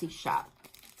her Etsy shop,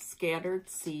 Scattered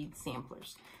Seed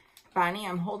Samplers. Bonnie,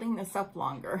 I'm holding this up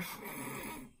longer.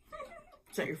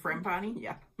 Is that your friend, Bonnie?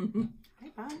 Yeah. Hi,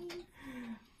 Bonnie.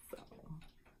 So,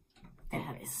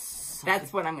 anyways,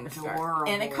 that's what I'm going to start.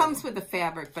 And it comes with the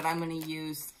fabric, but I'm going to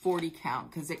use 40 count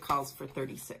because it calls for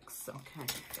 36. So. Okay.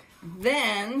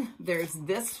 Then there's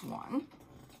this one.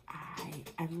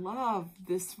 I love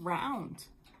this round.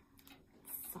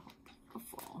 So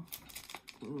beautiful.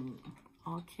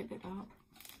 All kitted up.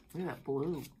 Look at that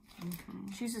blue.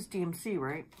 She's just DMC,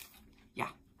 right? Yeah.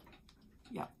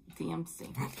 Yep.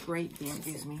 DMC. Great DMC.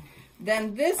 Excuse me.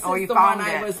 Then this is the one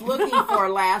I was looking for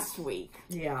last week.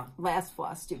 Yeah. Last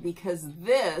floss too, because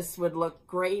this would look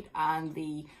great on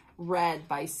the red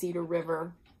by Cedar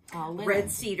River linen.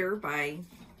 Red Cedar by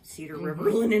Cedar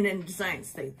River Linen and Designs.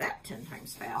 Say that 10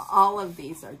 times fast. All of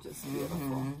these are just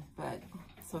beautiful. But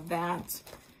so that,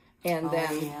 and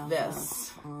then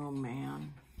this. Oh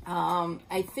man.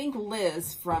 I think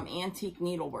Liz from Antique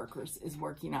Needleworkers is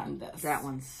working on this. That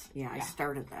one's I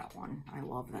started that one. I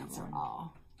love that one. Oh,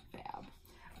 fab.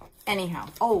 Anyhow,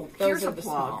 here's a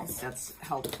plug. That's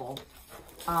helpful.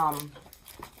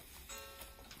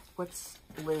 What's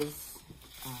Liz?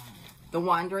 The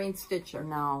Wandering Stitcher.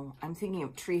 No, I'm thinking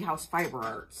of Treehouse Fiber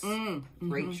Arts.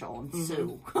 Rachel and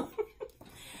Sue.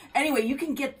 Anyway, you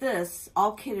can get this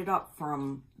all kitted up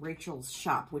from Rachel's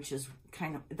shop, which is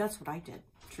that's what I did.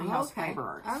 Treehouse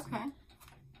Fiber Arts. Okay.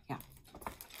 Yeah.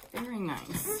 Very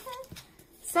nice.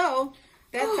 So,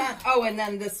 that's that. Oh, and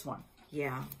then this one.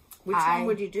 Yeah. Which one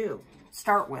would you do?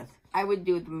 Start with. I would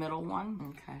do the middle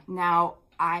one. Okay. Now,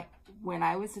 when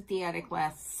I was at the attic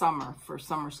last summer for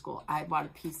summer school, I bought a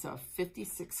piece of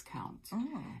 56 count.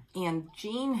 And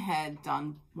Jean had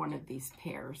done one of these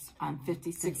pairs on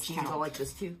 56 count. Go like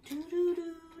this too.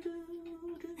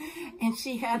 And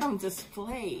she had them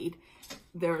displayed.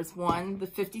 There's one, the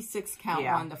 56 count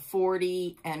one, the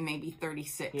 40, and maybe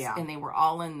 36. Yeah. And they were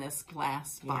all in this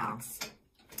glass box.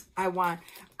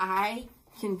 I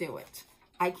can do it.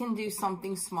 I can do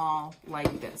something small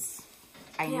like this.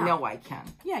 I know I can.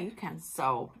 Yeah, you can.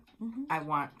 So I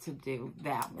want to do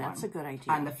that one. That's a good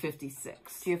idea. On the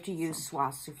 56. Do you have to use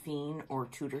Soie Suffine or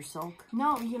Tudor silk?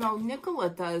 No, you know, Nicola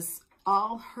does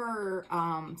all her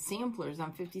samplers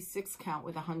on 56 count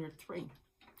with 103.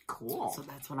 Cool. So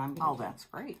that's what I'm going to do. That's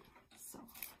great. So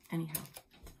anyhow,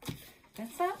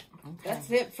 that's that. Okay.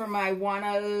 That's it for my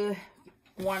wanna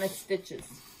stitches.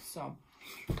 So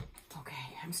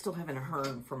okay, I'm still having a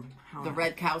hern from the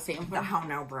red cow sampler. The How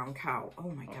Now Brown Cow. Oh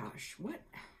my gosh, what?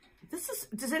 This is.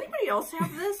 Does anybody else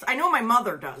have this? I know my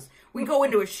mother does. We go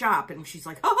into a shop and she's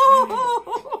like,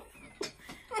 oh.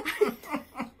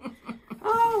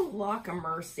 Oh, lack of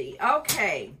mercy.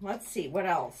 Okay, let's see what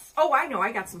else. Oh, I know.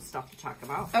 I got some stuff to talk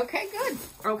about. Okay, good.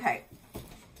 Okay.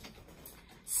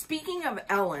 Speaking of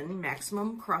Ellen,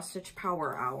 Maximum Cross Stitch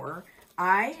Power Hour,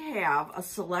 I have a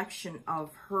selection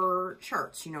of her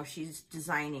charts. You know, she's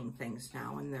designing things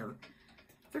now, and they're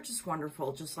just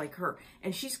wonderful, just like her.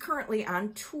 And she's currently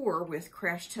on tour with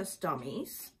Crash Test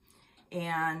Dummies,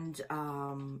 and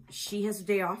she has a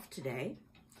day off today.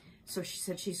 So she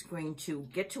said she's going to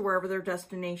get to wherever their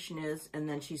destination is, and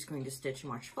then she's going to stitch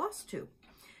and watch Floss Tube.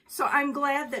 So I'm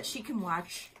glad that she can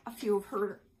watch a few of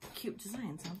her cute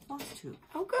designs on Floss Tube.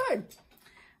 Oh, good.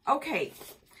 Okay.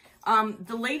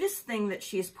 The latest thing that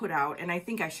she has put out, and I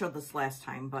think I showed this last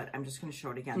time, but I'm just going to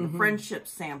show it again. The Friendship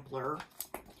Sampler,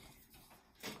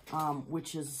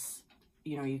 which is,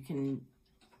 you know, you can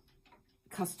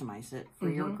customize it for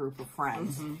your group of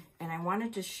friends. And I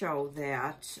wanted to show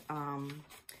that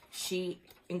she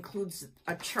includes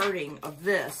a charting of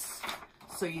this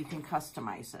so you can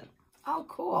customize it. Oh,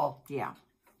 cool. Yeah.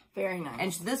 Very nice.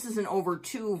 And this is an over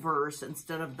 2 verse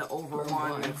instead of the over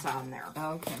 1 that's on there.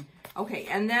 Okay. Okay,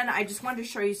 and then I just wanted to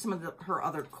show you some of her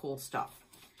other cool stuff.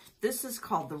 This is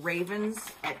called The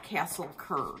Ravens at Castle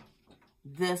Kerr.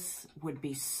 This would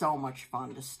be so much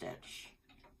fun to stitch.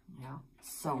 Yeah.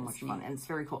 So much fun, and it's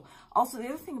very cool. Also, the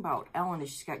other thing about Ellen is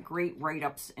she's got great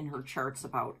write-ups in her charts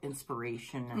about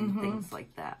inspiration and things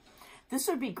like that. This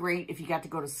would be great if you got to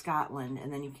go to Scotland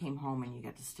and then you came home and you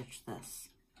got to stitch this.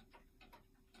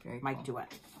 Might do it.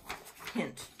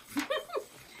 Hint.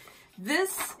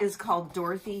 This is called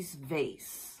Dorothy's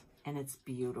Vase, and it's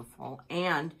beautiful.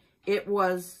 And it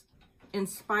was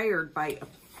inspired by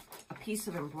a piece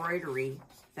of embroidery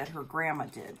that her grandma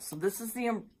did. So this is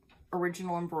the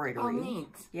original embroidery. Oh, neat.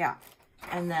 Yeah.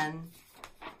 And then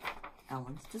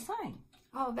Ellen's design.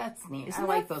 Oh, that's neat. Isn't I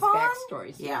like that those fun?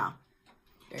 backstories. Yeah.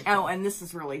 Oh, and this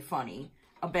is really funny.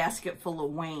 A basket full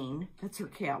of Wayne. That's her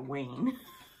cat, Wayne.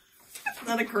 Isn't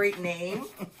that a great name?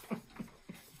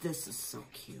 This is so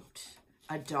cute.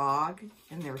 A dog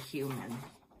and they're human.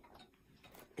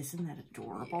 Isn't that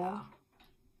adorable?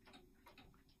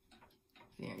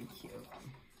 Yeah. Very cute.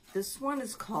 This one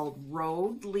is called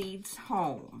Road Leads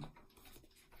Home.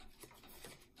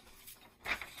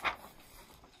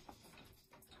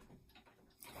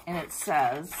 And it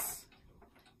says,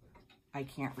 I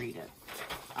can't read it.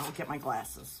 I'll get my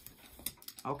glasses.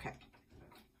 Okay.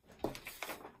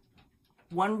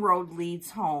 1 road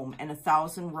leads home and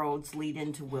 1,000 roads lead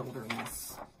into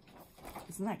wilderness.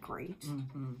 Isn't that great?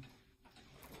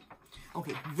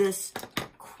 Okay, this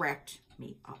cracked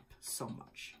me up so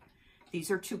much.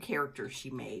 These are 2 characters she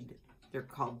made. They're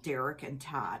called Derek and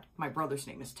Todd. My brother's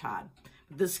name is Todd.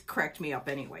 This cracked me up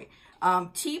anyway.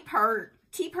 Tea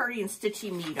Party and Stitchy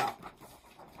Meetup.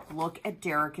 Look at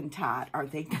Derek and Todd. Are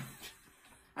they...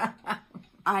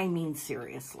 I mean,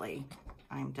 seriously.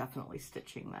 I'm definitely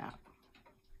stitching that.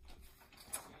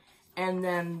 And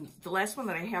then the last one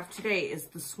that I have today is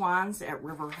the Swans at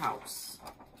River House,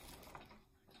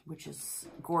 which is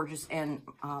gorgeous. And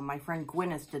my friend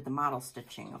Gwyneth did the model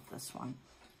stitching of this one.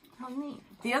 How neat.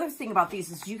 The other thing about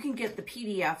these is you can get the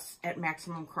PDFs at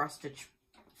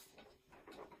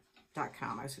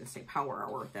MaximumCrossStitch.com. I was going to say Power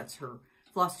Hour. That's her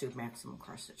Floss Tube Maximum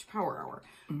Cross Stitch Power Hour.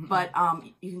 But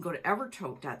you can go to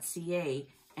evertote.ca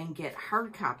and get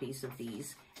hard copies of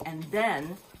these. And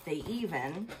then they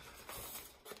even...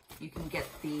 You can get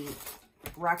the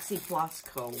Roxy Floss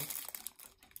Co.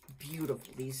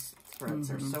 Beautiful. These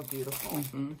threads are so beautiful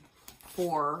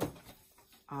for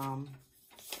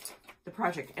the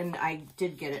project. And I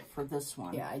did get it for this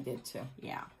one. Yeah, I did too.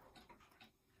 Yeah.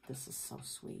 This is so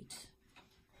sweet.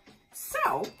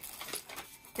 So,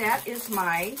 that is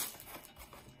my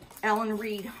Ellen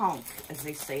Reed hunk, as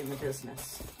they say in the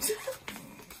business.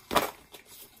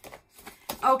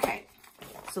 Okay.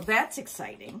 So that's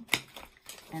exciting.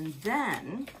 And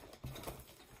then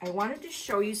I wanted to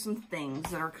show you some things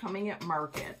that are coming at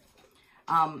market.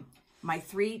 My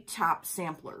 3 top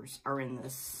samplers are in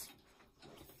this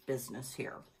business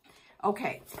here.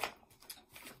 Okay.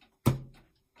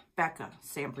 Becca,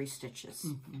 Sambry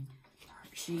Stitches.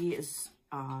 She is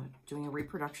doing a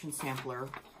reproduction sampler,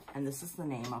 and this is the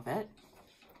name of it.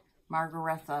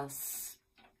 Margaretha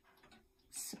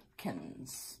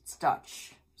Atkins. It's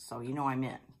Dutch, so you know I'm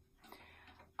in.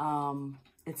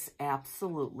 It's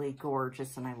absolutely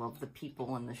gorgeous, and I love the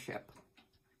people in the ship.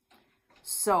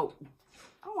 So,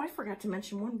 oh, I forgot to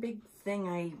mention one big thing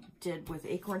I did with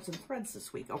Acorns and Threads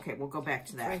this week. Okay, we'll go back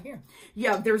to that. Right here.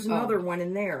 Yeah, there's another one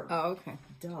in there. Oh, okay.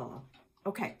 Duh.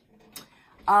 Okay.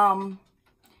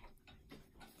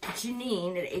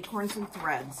 Janine at Acorns and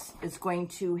Threads is going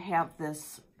to have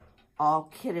this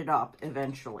all kitted up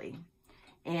eventually.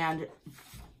 And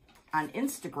on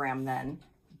Instagram then,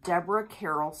 Deborah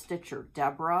Carol Stitcher,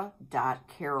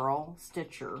 Deborah.Carol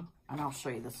Stitcher, and I'll show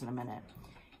you this in a minute,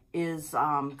 is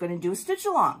going to do a stitch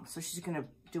along. So she's going to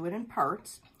do it in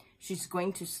parts. She's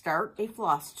going to start a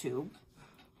floss tube.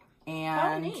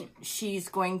 And she's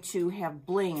going to have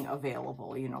bling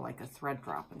available, you know, like a thread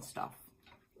drop and stuff.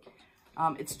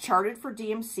 It's charted for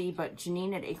DMC, but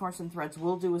Janine at Acorns and Threads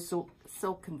will do a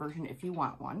silk conversion if you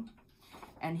want one.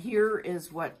 And here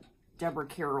is what Deborah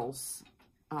Carol's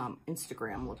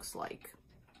Instagram looks like.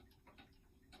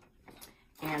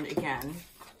 And again,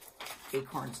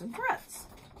 Acorns and Threads.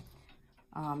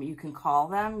 You can call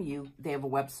them. They have a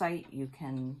website you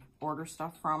can order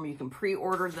stuff from. You can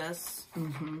pre-order this.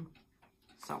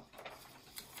 So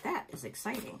that is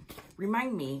exciting.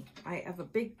 Remind me, I have a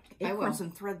big Acorns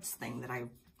and Threads thing that I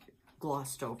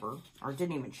glossed over or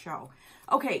didn't even show.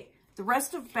 Okay, the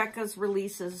rest of Becca's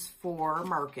releases for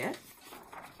Market.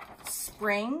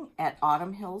 Spring at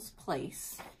Autumn Hills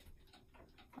Place.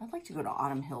 I'd like to go to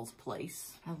Autumn Hills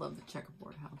Place. I love the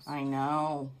checkerboard house. I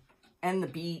know. And the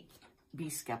bee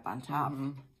skep on top.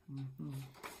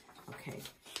 Okay.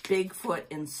 Bigfoot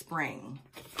in Spring.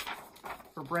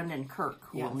 For Brenda and Kirk,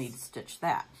 who will need to stitch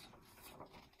that.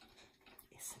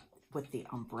 With the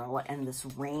umbrella and this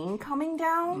rain coming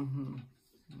down.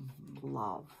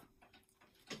 Love.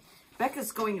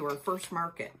 Becca's going to her first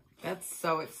Market. That's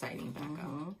so exciting,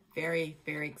 Becca. Very,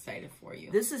 very excited for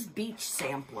you. This is Beach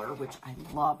Sampler, which I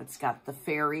love. It's got the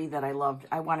fairy that I loved.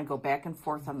 I want to go back and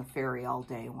forth on the fairy all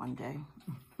day one day.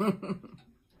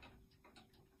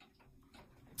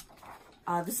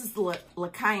 This is the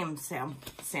L'Chaim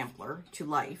Sampler to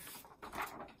Life.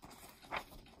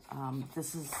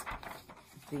 This is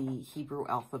the Hebrew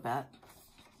alphabet.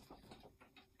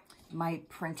 My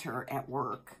printer at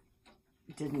work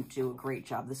didn't do a great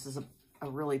job. This is a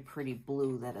really pretty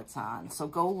blue that it's on. So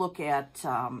go look at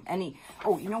any...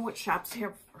 Oh, you know what shops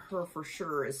have her for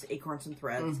sure is Acorns and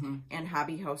Threads and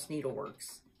Hobby House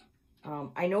Needleworks.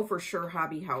 I know for sure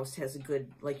Hobby House has a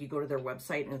good... Like, you go to their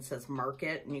website and it says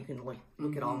Market, and you can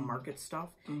look at all Market stuff.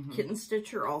 Kitten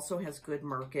Stitcher also has good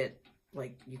Market.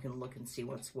 Like, you can look and see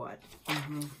what's what.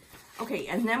 Okay,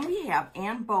 and then we have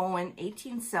Ann Bowen,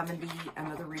 1870,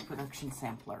 another reproduction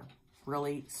sampler.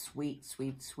 Really sweet,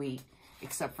 sweet, sweet.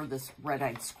 Except for this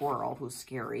red-eyed squirrel who's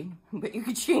scary. But you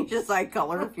can change his eye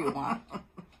color if you want.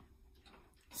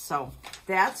 So,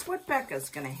 that's what Becca's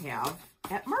going to have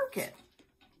at Market.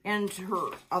 And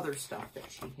her other stuff that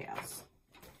she has.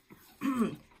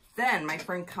 Then, my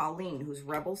friend Colleen, who's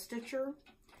Rebel Stitcher,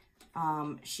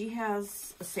 she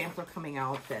has a sampler coming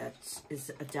out that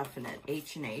is a definite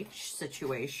H&H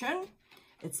situation.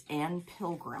 It's Ann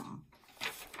Pilgrim.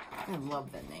 I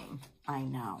love the name. I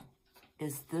know.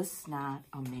 Is this not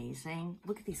amazing?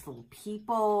 Look at these little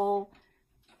people.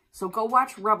 So go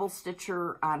watch Rebel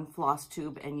Stitcher on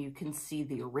FlossTube and you can see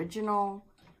the original.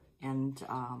 And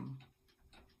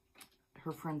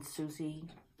her friend Susie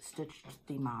stitched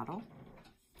the model.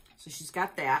 So she's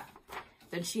got that.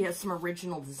 Then she has some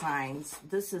original designs.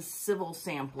 This is Civil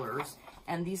Samplers.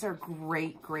 And these are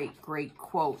great, great, great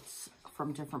quotes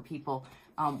from different people.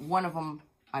 One of them,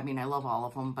 I mean, I love all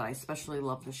of them, but I especially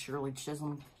love the Shirley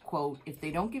Chisholm quote, if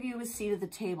they don't give you a seat at the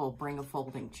table, bring a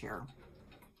folding chair.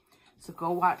 So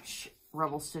go watch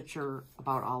Rebel Stitcher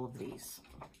about all of these.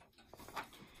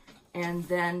 And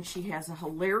then she has a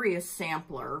hilarious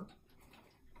sampler.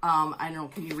 I don't know,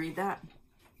 can you read that?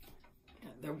 Yeah,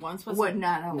 there once was Would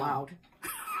not allowed.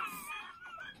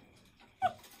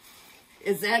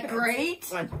 Is that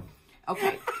great?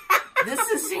 Okay. This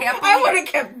is happy. I would have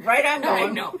kept right on going.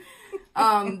 I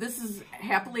know. This is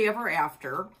Happily Ever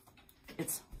After.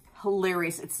 It's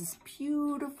hilarious. It's this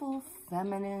beautiful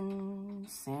feminine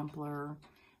sampler.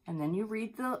 And then you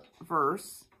read the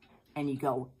verse and you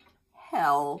go,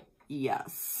 hell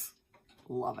yes.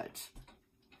 Love it.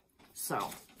 So,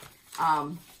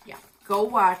 yeah, go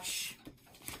watch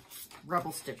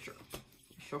Rebel Stitcher.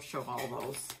 She'll show all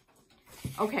those.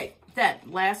 Okay, then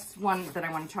last one that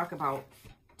I want to talk about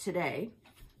today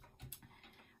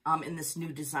in this new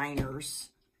designers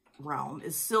realm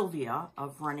is Sylvia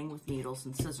of Running with Needles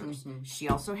and Scissors. She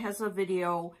also has a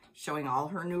video showing all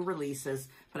her new releases,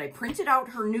 but I printed out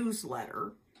her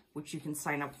newsletter, which you can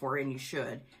sign up for, and you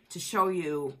should, to show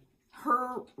you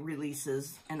her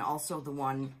releases, and also the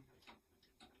one,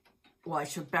 well, I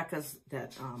showed Becca's,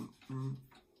 that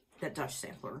Dutch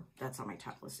sampler. That's on my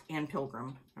top list. And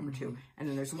Pilgrim, number 2. And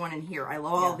then there's one in here. I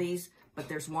love all these, but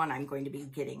there's one I'm going to be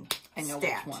getting. I know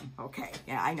stat. which one. Okay.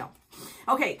 Yeah, I know.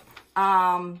 Okay.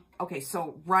 Okay,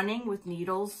 so Running with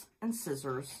Needles and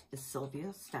Scissors is Sylvia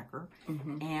Stecker.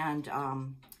 And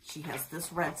she has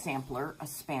this red sampler, a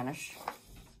Spanish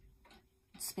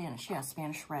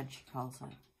red, she calls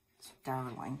it. It's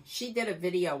darling. She did a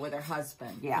video with her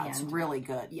husband. Yeah, it's really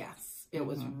good. Yes, it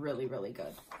was really, really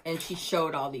good. And she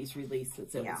showed all these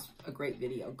releases. It was a great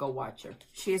video. Go watch her.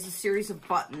 She has a series of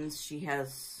buttons. She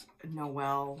has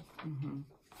Noelle.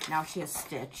 Now she has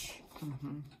Stitch.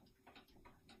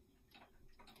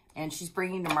 And she's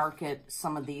bringing to market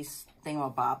some of these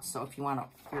thingamabobs. So if you want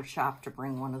your shop to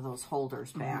bring one of those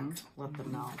holders back, let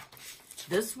them know.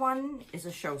 This one is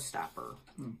a showstopper.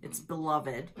 It's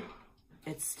Beloved.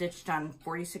 It's stitched on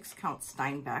 46 count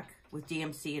Steinbeck with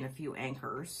DMC and a few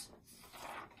anchors.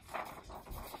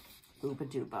 Ooba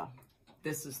dooba.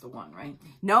 This is the one, right?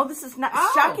 No, this is not.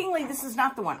 Oh. Shockingly, this is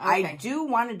not the one. Okay. I do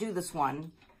want to do this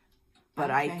one, but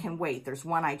I can wait. There's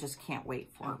one I just can't wait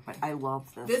for, but I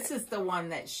love this. This is the one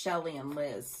that Shelly and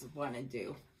Liz want to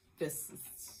do. This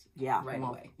is right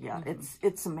away. Yeah,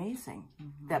 it's amazing.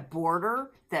 That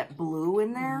border, that blue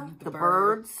in there, the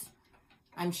birds.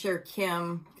 I'm sure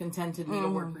Kim, Contented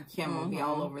Needleworker Kim, will be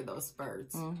all over those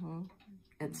birds.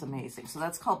 It's amazing. So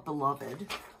that's called Beloved.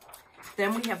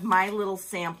 Then we have My Little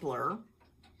Sampler,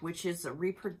 which is a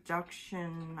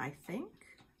reproduction, I think.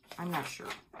 I'm not sure.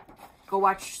 Go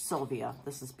watch Sylvia.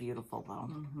 This is beautiful, though.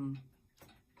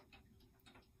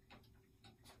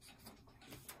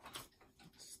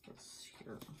 What's this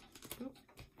here? Boop,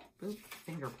 boop,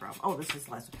 finger problem. Oh, this is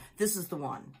last one. This is the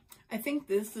one. I think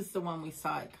this is the one we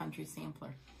saw at Country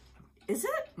Sampler. Is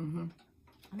it? Okay.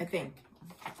 I think.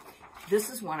 This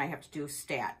is one I have to do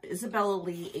stat. Isabella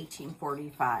Lee,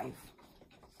 1845.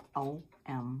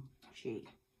 OMG.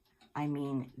 I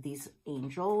mean, these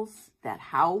angels, that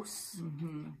house,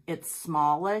 it's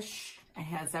smallish. It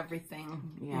has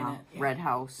everything in it. Yeah. Red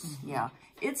house. Yeah.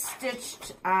 It's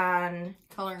stitched on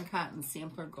Color and Cotton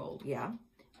Sampler Gold. Yeah.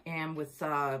 And with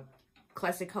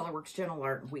Classic Colorworks Gentle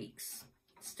Art Weeks.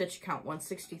 Stitch count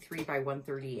 163 by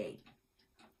 138.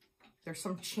 There's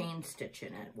some chain stitch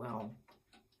in it. Well,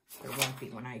 there won't be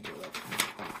when I do it.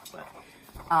 But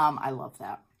I love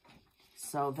that.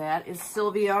 So that is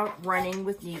Sylvia Running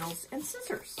with Needles and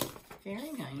Scissors.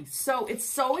 Very nice. So it's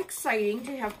so exciting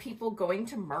to have people going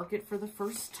to market for the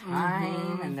first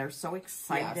time. And they're so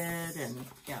excited. And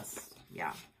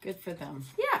yeah. Good for them.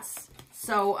 Yes.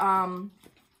 So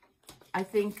I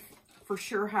think for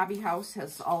sure Hobby House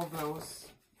has all of those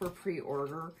for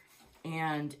pre-order,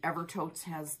 and Evertotes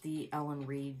has the Ellen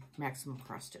Reed Maximum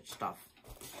Cross Stitch stuff.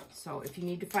 So if you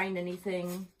need to find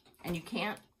anything and you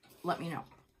can't, let me know.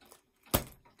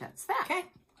 That's that.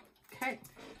 Okay.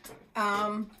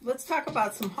 Let's talk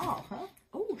about some haul, huh?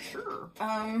 Oh, sure.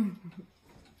 Let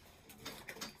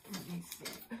me see.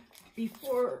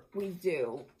 Before we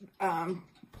do,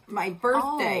 my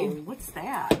birthday. Oh, what's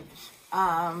that?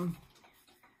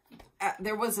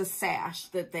 There was a sash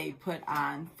that they put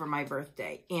on for my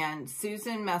birthday, and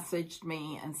Susan messaged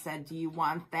me and said, do you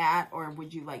want that, or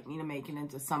would you like me to make it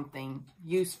into something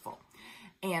useful?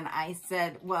 And I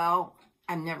said, well,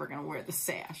 I'm never going to wear the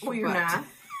sash. Well, you're not.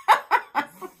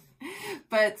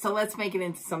 But so let's make it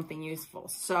into something useful.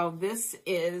 So this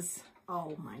is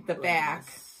the back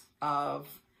of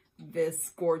this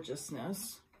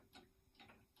gorgeousness.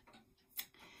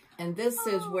 And this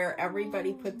is where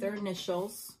everybody put their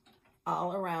initials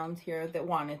all around here that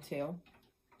wanted to.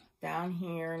 Down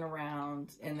here and around.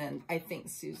 And then I think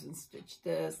Susan stitched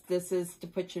this. This is to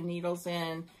put your needles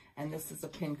in. And this is a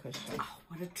pin cushion. Oh,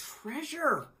 what a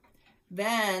treasure.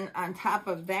 Then on top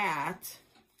of that,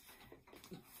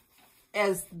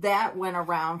 as that went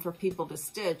around for people to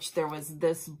stitch, there was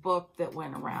this book that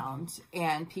went around.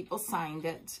 And people signed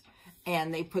it.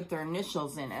 And they put their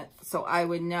initials in it. So I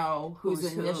would know whose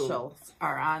initials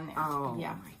are on there. Oh,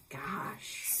 yeah. My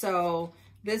gosh. So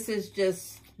this is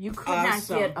just You could not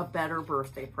get a better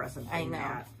birthday present than I know.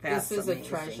 that. This is amazing. A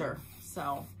treasure.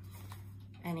 So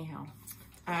anyhow,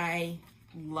 I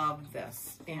love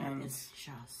this. And it's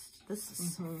just, this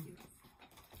is so beautiful.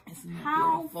 Isn't it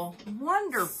beautiful? So,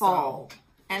 Wonderful.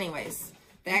 anyways,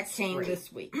 that came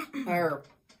this week. Or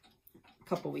a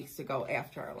couple weeks ago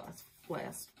after our last.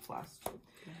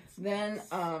 Then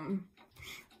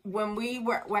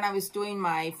when I was doing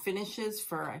my finishes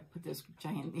for, I put this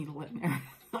giant needle in there,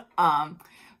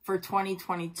 for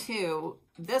 2022,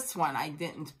 this one I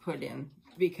didn't put in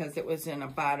because it was in a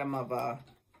bottom of a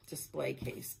display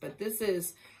case. But this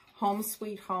is Home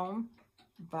Sweet Home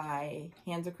by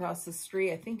Hands Across the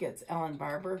Street. I think it's Ellen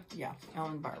Barber. Yeah,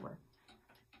 Ellen Barber.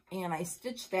 And I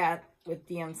stitched that with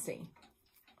DMC.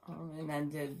 And then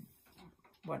did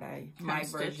my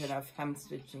version of hem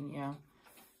stitching, yeah.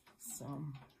 So,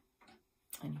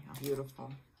 anyhow.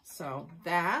 Beautiful. So,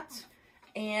 that.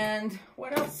 And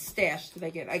what else stash did I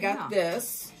get? I got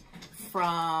this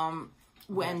from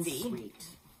Wendy. Sweet.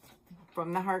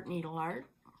 From the Heart Needle Art.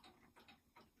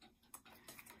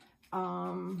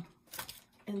 And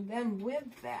then with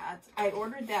that, I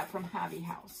ordered that from Hobby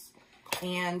House.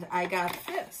 And I got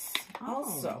this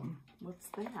also. What's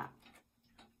that?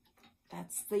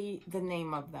 That's the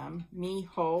name of them.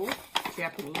 Miho.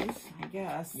 Japanese, I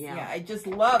guess. Yeah. I just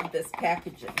love this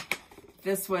packaging.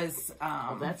 This was...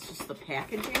 that's just the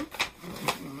packaging?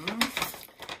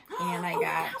 And I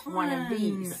got one of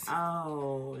these.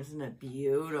 Oh, isn't it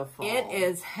beautiful? It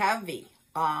is heavy.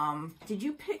 Did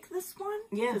you pick this one?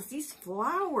 Yes. Because these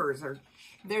flowers are...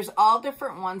 There's all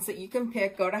different ones that you can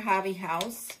pick. Go to Hobby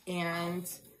House and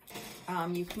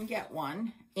you can get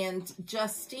one. And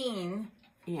Justine,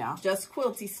 Just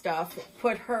Quilty Stuff,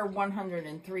 put her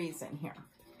 103s in here.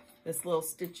 This little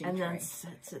stitching tray. And then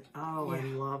sets it. Oh, I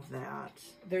love that.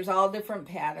 There's all different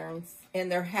patterns.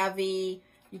 And they're heavy.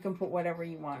 You can put whatever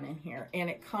you want in here. And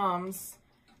it comes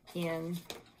in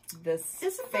this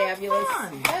fabulous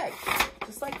bag.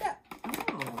 Just like that.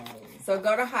 Oh. So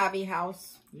go to Hobby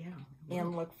House. Yeah.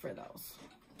 And look for those.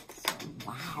 So,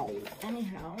 wow.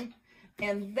 Anyhow.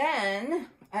 And then,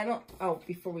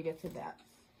 before we get to that,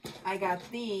 I got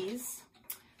these.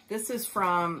 This is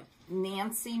from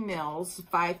Nancy Mills,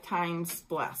 5 Times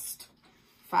Blessed.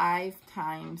 5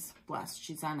 Times Blessed.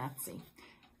 She's on Etsy.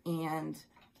 And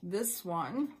this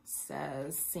one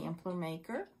says Sampler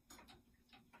Maker.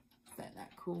 Is that not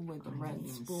cool with the red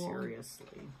spool?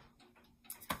 Seriously.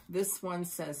 This one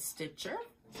says Stitcher.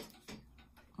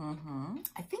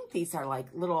 I think these are like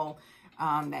little,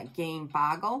 that game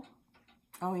Boggle.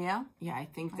 Oh, yeah? Yeah, I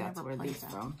think that's where these are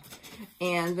from.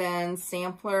 And then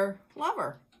Sampler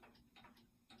Lover.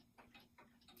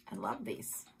 I love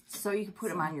these. So you can put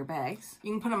them on your bags?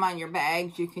 You can put them on your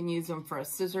bags. You can use them for a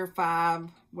scissor fob,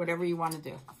 whatever you want to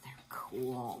do. Oh, they're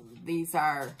cool. These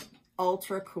are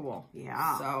ultra cool.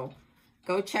 Yeah. So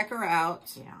go check her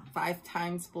out. Yeah. 5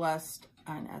 Times Blessed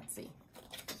on Etsy.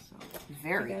 So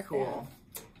very cool. That.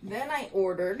 Then I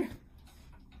ordered,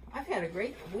 I've had a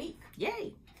great week.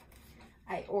 Yay.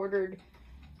 I ordered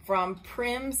from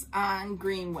Prims on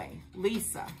Greenway.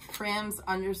 Lisa, Prims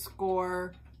 _on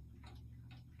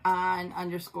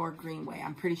 _Greenway.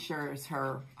 I'm pretty sure is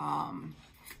her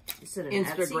is it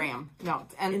Instagram. Etsy? No,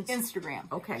 and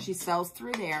Instagram. Okay. She sells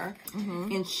through there.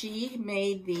 And she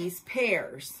made these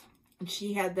pairs. And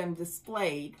she had them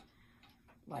displayed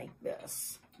like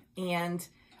this. And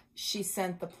she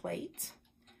sent the plate.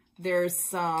 There's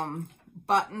some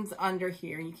buttons under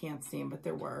here. You can't see them, but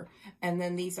there were. And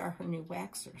then these are her new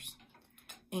waxers.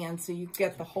 And so you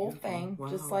get the whole thing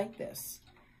just like this.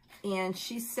 And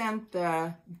she sent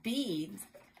the beads,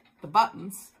 the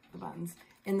buttons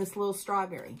in this little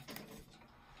strawberry.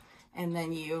 And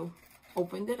then you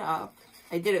opened it up.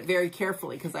 I did it very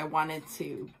carefully because I wanted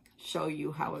to show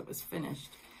you how it was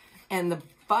finished. And the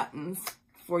buttons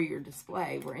for your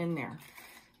display were in there.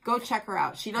 Go check her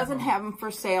out. She doesn't have them for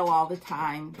sale all the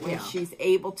time. When she's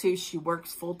able to, she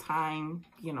works full time,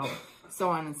 you know,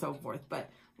 so on and so forth. But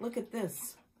look at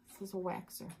this. This is a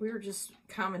waxer. We were just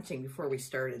commenting before we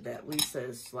started that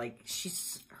Lisa's like,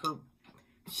 her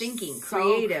thinking,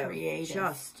 creative,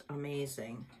 just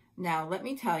amazing. Now, let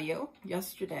me tell you,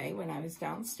 yesterday when I was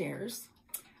downstairs,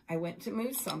 I went to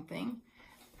move something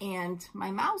and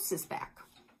my mouse is back.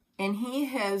 And he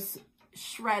has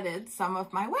shredded some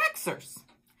of my waxers.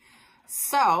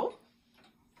 So,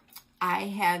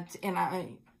 it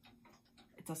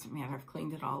doesn't matter, I've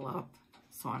cleaned it all up,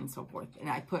 so on and so forth. And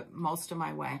I put most of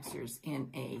my waxers in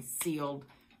a sealed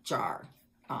jar,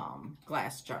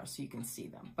 glass jar, so you can see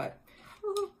them. But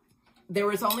there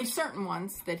was only certain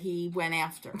ones that he went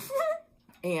after.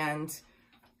 And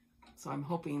so I'm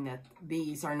hoping that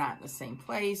these are not in the same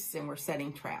place and we're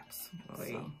setting traps.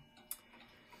 So,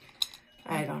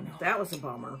 I don't know. That was a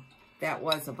bummer. That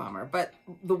was a bummer. But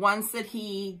the ones that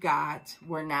he got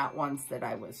were not ones that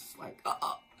I was like,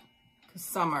 because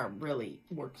some are really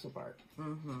works of art.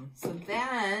 So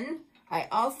then I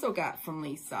also got from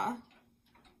Lisa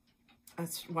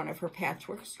one of her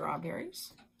patchwork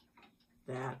strawberries.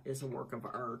 That is a work of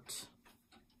art.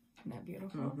 Isn't that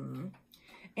beautiful?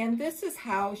 And this is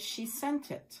how she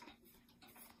sent it.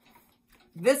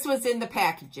 This was in the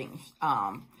packaging.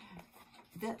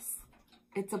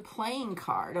 It's a playing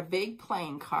card, a big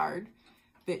playing card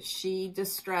that she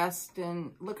distressed,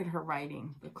 and look at her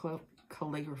writing, the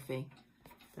calligraphy.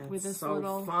 That's with this so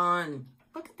little fun.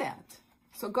 Look at that.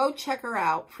 So go check her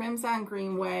out. Prim's on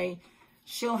Greenway.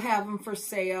 She'll have them for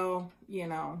sale, you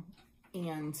know,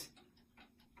 and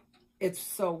it's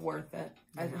so worth it.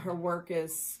 Yeah. Her work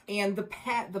is, and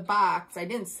the box, I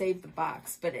didn't save the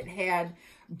box, but it had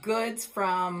goods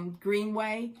from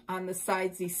Greenway on the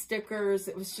sides, these stickers.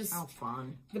 It was just... How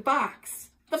fun. The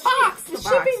box. The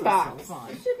shipping box. So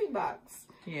fun. The shipping box.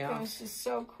 Yeah. It was just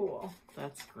so cool.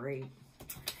 That's great.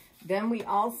 Then we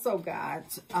also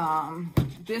got,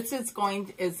 this is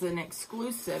an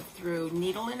exclusive through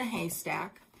Needle in a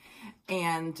Haystack,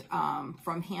 and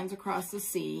from Hands Across the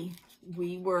Sea,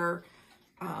 we got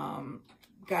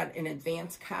an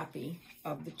advanced copy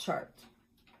of the chart.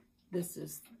 This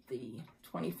is the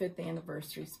 25th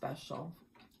anniversary special.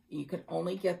 You can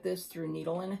only get this through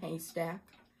Needle in a Haystack.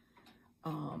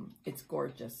 It's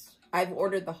gorgeous. I've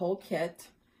ordered the whole kit.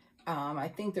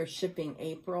 I think they're shipping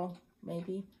April,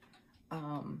 maybe.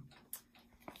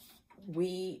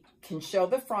 We can show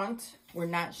the front. We're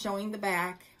not showing the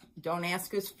back. Don't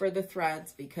ask us for the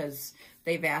threads because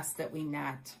they've asked that we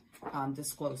not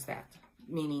disclose that,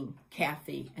 meaning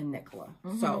Kathy and Nicola.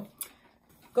 So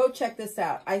go check this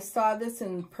out. I saw this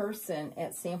in person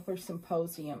at Sampler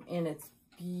Symposium, and it's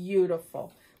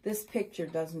beautiful. This picture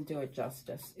doesn't do it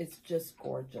justice. It's just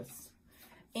gorgeous.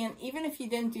 And even if you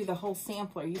didn't do the whole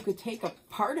sampler, you could take a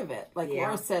part of it, like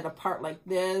Laura said, a part like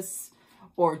this,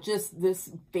 or just this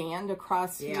band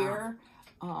across here.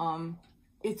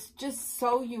 It's just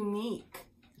so unique.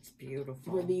 It's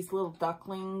beautiful. With these little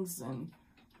ducklings, and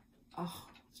oh,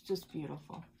 it's just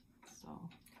beautiful. So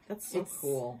that's so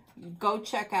cool. Go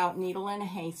check out Needle in a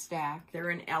Haystack. They're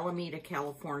in Alameda,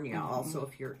 California. Also,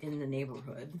 if you're in the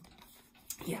neighborhood.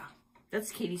 Yeah. That's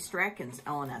Katie Strachan's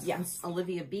LNS. Yes. And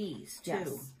Olivia B's, too.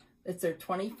 Yes. It's their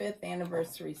 25th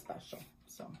anniversary special.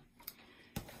 So,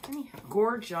 anyhow.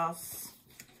 Gorgeous.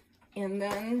 And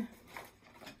then,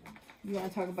 you want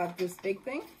to talk about this big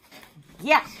thing?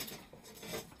 Yes.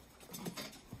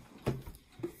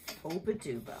 Ooba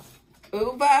dooba.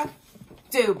 Ooba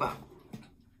dooba.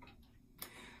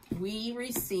 We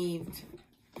received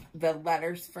the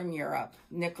letters from Europe,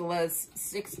 Nicola's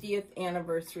 60th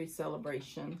anniversary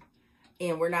celebration.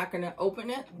 And we're not going to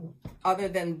open it, other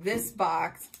than this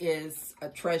box is a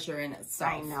treasure in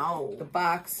itself. I know. The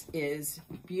box is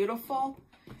beautiful.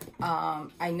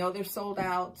 I know they're sold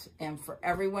out. And for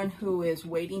everyone who is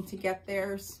waiting to get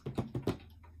theirs,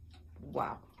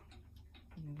 wow.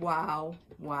 Wow,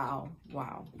 wow,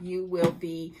 wow. You will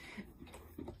be...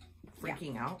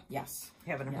 freaking out? Yes.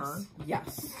 Having a burn?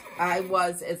 Yes.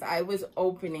 As I was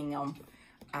opening them,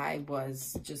 I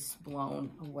was just blown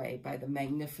away by the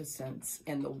magnificence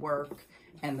and the work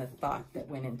and the thought that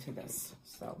went into this.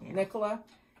 So, Nicola,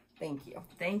 thank you.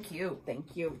 Thank you.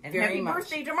 Thank you and very happy much.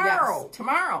 Birthday tomorrow. Yes,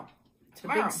 tomorrow. The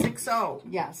big 6-0.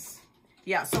 Yes.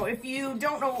 Yeah, so if you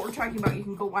don't know what we're talking about, you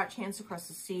can go watch Hands Across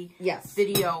the Sea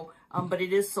video. But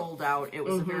it is sold out. It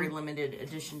was a very limited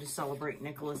edition to celebrate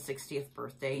Nicola's 60th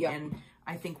birthday. And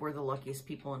I think we're the luckiest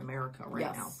people in America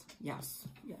right now. Yes,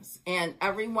 yes. And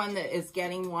everyone that is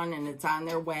getting one and it's on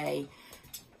their way,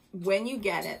 when you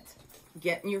get it,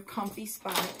 get in your comfy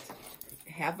spot,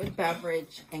 have a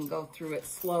beverage, and go through it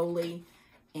slowly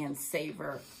and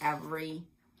savor every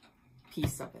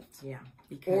piece of it. Yeah.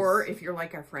 Or if you're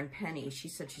like our friend Penny, she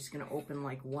said she's going to open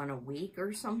like one a week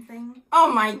or something.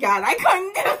 Oh my God, I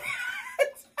couldn't do that.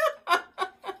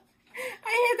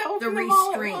 I had to open them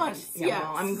all at once. Yeah,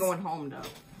 well, I'm going home to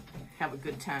have a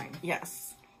good time.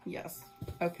 Yes, yes.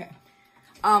 Okay.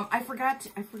 I forgot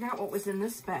what was in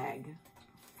this bag.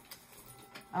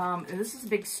 And this is a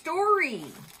big story.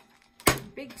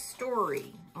 Big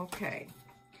story. Okay.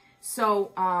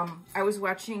 So, I was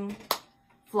watching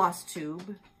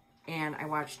FlossTube, and I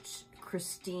watched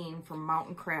Christine from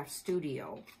Mountain Craft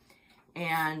Studio,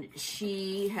 and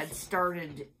she had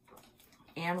started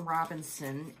Anne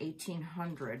Robinson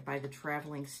 1800 by the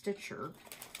Traveling Stitcher,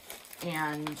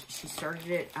 and she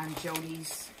started it on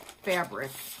Jody's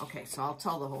fabric. Okay, so I'll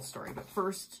tell the whole story, but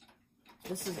first,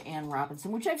 this is Anne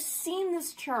Robinson, which I've seen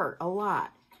this chart a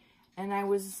lot, and I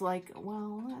was like,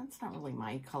 well, that's not really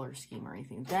my color scheme or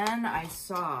anything. Then I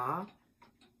saw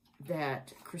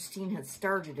that Christine had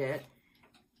started it,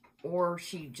 or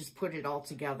she just put it all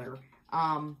together.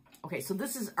 Okay, so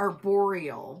this is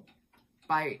Arboreal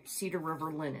by Cedar River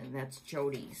Linen. That's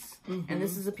Jody's. And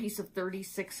this is a piece of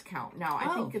 36 count. Now,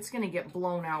 I think it's going to get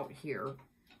blown out here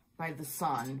by the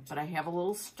sun, but I have a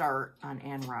little start on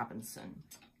Ann Robinson.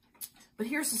 But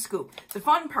here's the scoop. The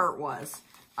fun part was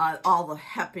all the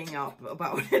hepping up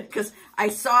about it, because I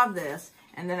saw this,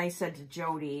 and then I said to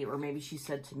Jody, or maybe she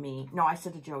said to me, no, I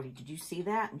said to Jody, did you see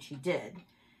that? And she did.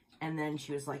 And then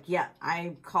she was like, yeah,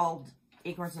 I called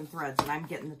Acorns and Threads, and I'm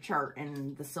getting the chart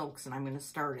and the silks, and I'm going to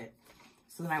start it.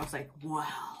 So then I was like, wow.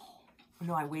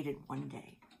 No, I waited one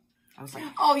day. I was like,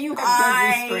 oh, you have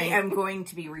I am going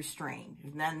to be restrained.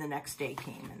 And then the next day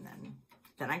came, and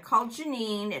then I called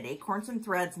Janine at Acorns and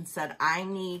Threads and said,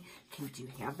 do you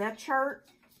have that chart?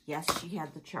 Yes, she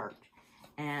had the chart.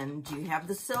 And do you have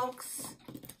the silks?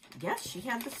 Yes, she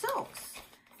had the silks.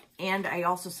 And I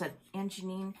also said, and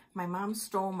Janine, my mom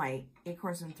stole my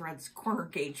Acorns and Threads corner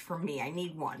gauge from me. I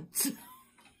need one.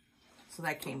 So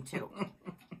that came too.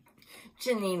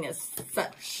 Janine is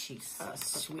she's a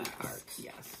sweetheart.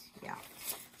 Yes. Yeah.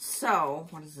 So,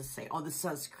 what does this say? Oh, this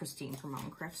says Christine from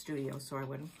Mountain Craft Studio, so I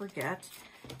wouldn't forget.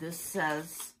 This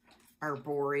says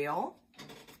Arboreal.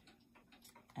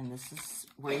 And this is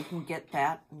where you can get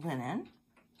that linen.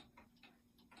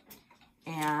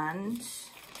 And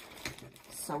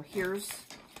so here's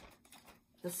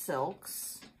the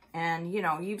silks. And, you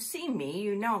know, you've seen me.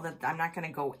 You know that I'm not going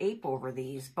to go ape over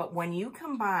these. But when you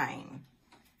combine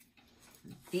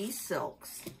these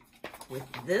silks with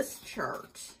this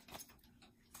chart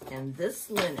and this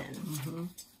linen,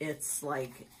 it's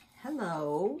like,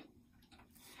 hello.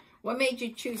 What made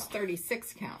you choose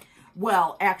 36 count?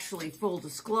 Well, actually, full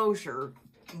disclosure,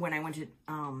 when I went to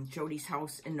Jody's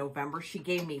house in November, she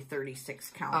gave me 36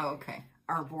 count. Oh, okay.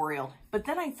 Arboreal. But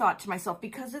then I thought to myself,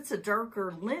 because it's a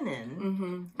darker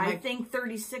linen, I think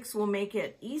 36 will make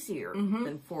it easier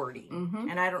than 40.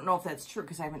 And I don't know if that's true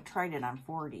because I haven't tried it on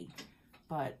 40.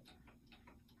 But,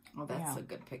 well, that's a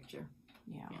good picture.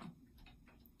 Yeah.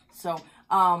 So,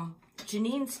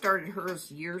 Janine started hers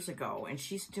years ago, and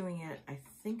she's doing it, I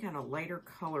think, on a lighter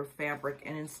color fabric.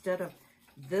 And instead of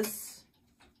this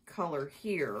color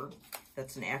here,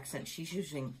 that's an accent, she's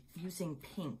using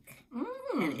pink.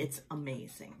 And it's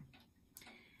amazing.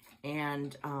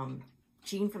 And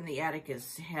Jean from the Attic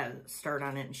had a start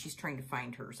on it, and she's trying to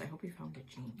find hers. I hope you found it,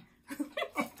 Jean.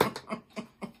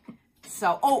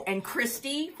 So, oh, and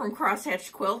Christy from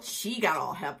Crosshatch Quilts, she got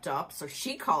all hepped up, so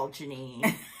she called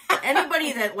Janine.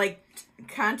 Anybody that, like,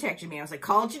 contacted me, I was like,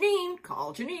 call Janine,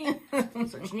 call Janine.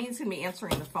 So Janine's going to be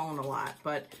answering the phone a lot,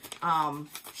 but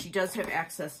she does have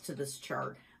access to this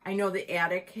chart. I know the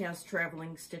Attic has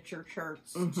traveling stitcher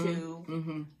charts,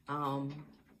 too.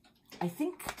 I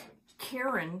think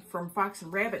Karen from Fox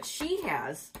and Rabbit, she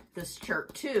has this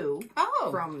chart, too,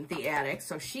 from the Attic.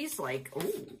 So she's like,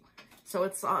 ooh. So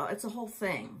it's a whole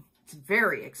thing. It's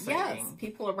very exciting. Yes,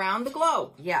 people around the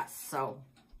globe. Yes, so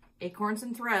Acorns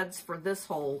and Threads for this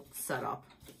whole setup.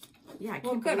 Yeah, I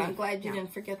can't good. believe, I'm glad you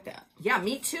didn't forget that. Yeah,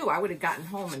 me too. I would have gotten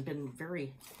home and been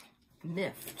very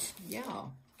miffed. Yeah.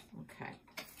 Okay.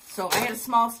 So I had a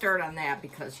small start on that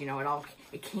because, you know,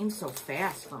 it came so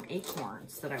fast from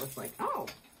Acorns that I was like, oh,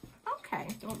 okay.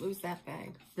 Don't lose that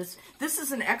bag. This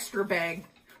is an extra bag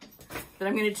that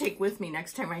I'm going to take with me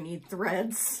next time I need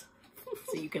threads.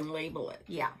 So you can label it.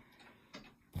 Yeah.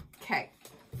 Okay.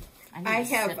 I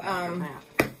have,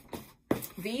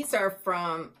 these are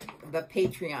from the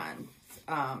Patreon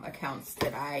accounts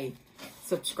that I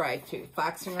subscribe to.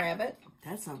 Fox and Rabbit.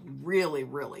 That's a really,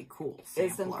 really cool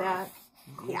sampler. Isn't that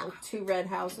cool? Yeah. 2 red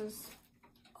houses.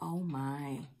 Oh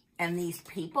my. And these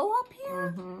people up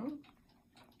here?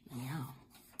 Yeah.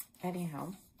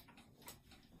 Anyhow.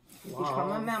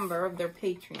 Become a member of their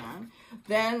Patreon.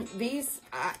 Then these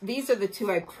are the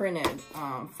 2 I printed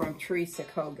from Teresa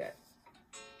Kogut.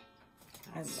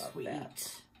 I love sweet.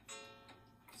 that.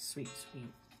 Sweet,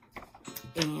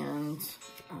 sweet. And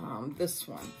this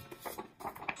one.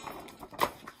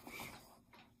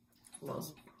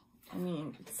 Those, I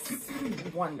mean, it's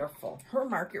wonderful. Her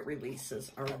market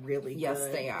releases are really good. Yes,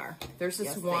 they are. There's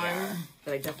this one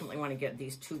that I definitely want to get.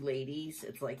 These 2 ladies.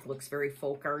 It's like looks very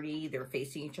folk arty. They're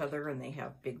facing each other and they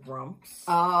have big rumps.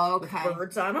 Oh, okay. With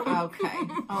birds on them. Okay.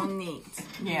 Oh, neat.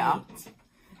 Yeah. Neat.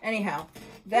 Anyhow,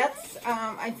 that's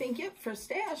I think it for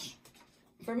stash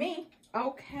for me.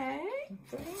 Okay.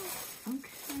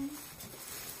 Okay.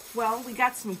 Well, we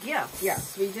got some gifts.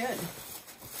 Yes, we did.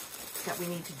 That we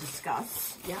need to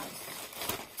discuss. Yeah.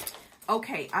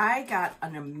 Okay, I got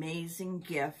an amazing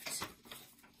gift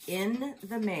in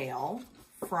the mail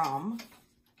from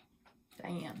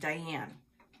Diane.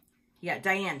 Yeah,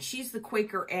 Diane. She's the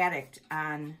Quaker Addict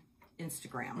on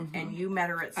Instagram. And you met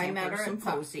her at Sampler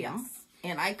Symposium. Yes.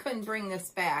 And I couldn't bring this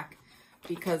back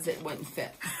because it wouldn't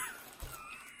fit.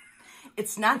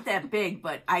 It's not that big,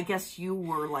 but I guess you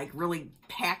were like really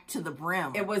packed to the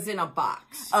brim. It was in a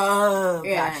box. Oh,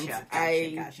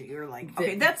 gotcha. You were like,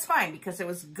 okay, that's fine because it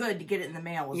was good to get it in the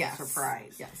mail as a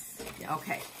surprise. Yes.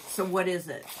 Okay, so what is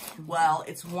it? Well,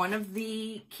 it's one of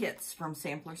the kits from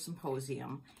Sampler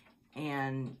Symposium,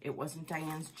 and it wasn't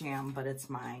Diane's jam, but it's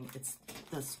mine. It's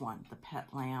this one, the Pet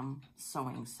Lamb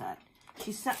sewing set.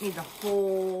 She sent me the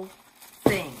whole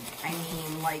thing. I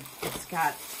mean, like, it's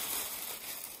got...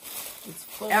 It's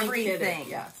fully everything. Kitted,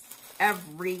 yes.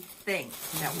 Everything.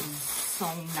 That was so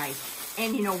nice.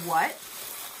 And you know what?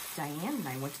 Diane and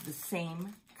I went to the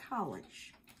same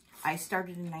college. I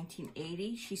started in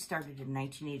 1980. She started in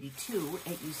 1982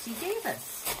 at UC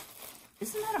Davis.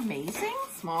 Isn't that amazing?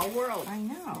 Small world. I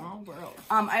know. Small world.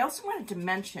 I also wanted to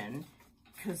mention,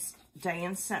 because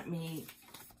Diane sent me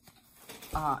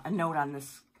a note on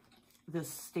this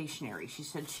stationery. She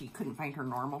said she couldn't find her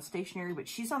normal stationery, but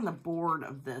she's on the board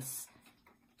of this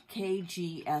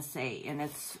KGSA, and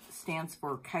it stands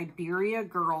for Kyberia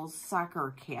Girls Soccer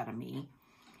Academy,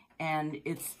 and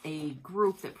it's a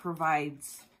group that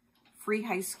provides free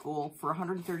high school for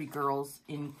 130 girls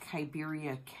in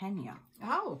Kyberia, Kenya.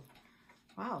 Oh,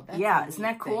 wow. That's yeah, isn't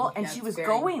that cool? Thing. And that's she was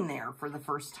going there for the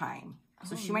first time,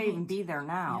 so she might even be there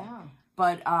now. Yeah.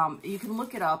 But you can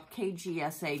look it up,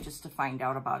 KGSA, just to find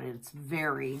out about it. It's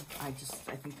very, I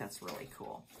think that's really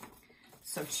cool.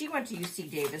 So she went to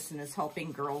UC Davis and is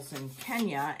helping girls in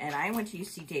Kenya, and I went to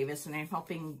UC Davis and I'm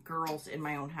helping girls in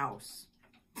my own house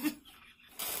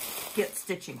get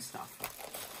stitching stuff.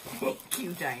 Thank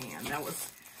you, Diane. That was,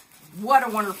 what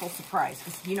a wonderful surprise,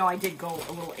 because, you know, I did go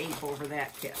a little ape over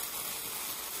that kit.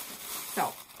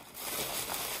 So,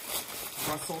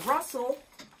 rustle.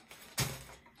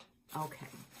 Okay.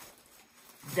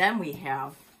 Then we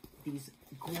have these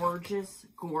gorgeous,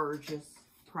 gorgeous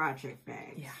project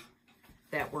bags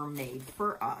that were made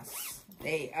for us.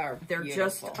 They're beautiful.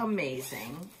 Just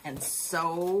amazing and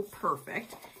so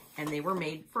perfect. And they were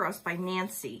made for us by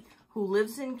Nancy, who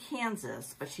lives in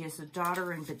Kansas, but she has a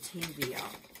daughter in Batavia.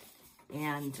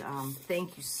 And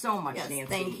thank you so much, Nancy.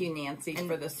 Thank you, Nancy,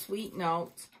 for the sweet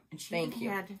note. And she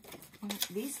had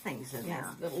these things in there.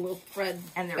 The little thread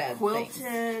and they're quilted.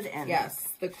 Things. And yes,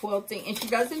 the quilting. And she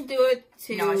doesn't do it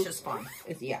to... No, it's just fun.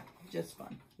 Just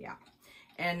fun. Yeah.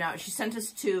 And she sent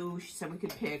us two. She said we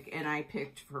could pick, and I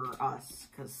picked for us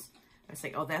because I was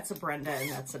like, oh, that's a Brenda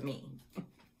and that's a me.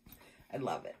 I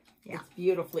love it. Yeah. It's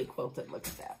beautifully quilted. Look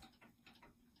at that.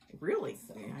 Really?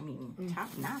 So, I mean,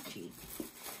 top-notchy.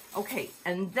 Okay,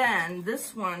 and then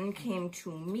this one came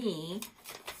to me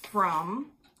from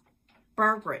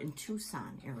Barbara in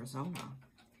Tucson, Arizona.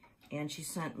 And she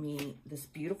sent me this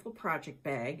beautiful project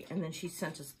bag, and then she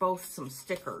sent us both some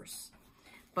stickers.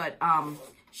 But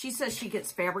she says she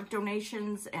gets fabric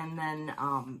donations and then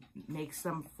makes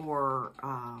them for,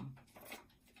 I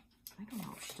don't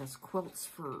know, she does quilts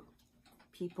for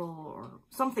people or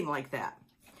something like that.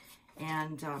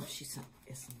 And she said,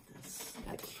 isn't this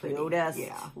the cutest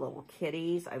little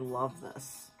kitties? I love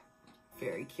this.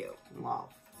 Very cute.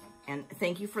 Love. And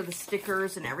thank you for the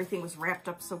stickers, and everything was wrapped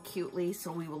up so cutely,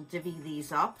 so we will divvy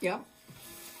these up. Yep.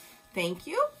 Thank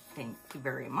you. Thank you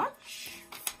very much.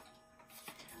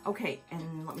 Okay,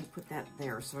 and let me put that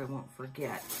there so I won't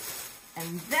forget.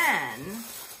 And then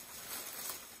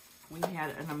we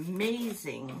had an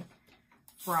amazing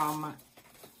from,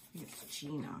 it's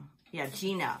Gina. Yeah,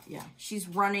 Gina. Yeah. She's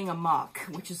Running Amok,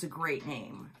 which is a great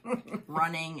name.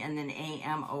 Running and then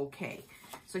A-M-O-K.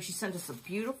 So she sent us a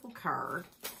beautiful card,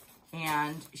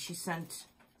 and she sent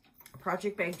a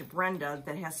project bag to Brenda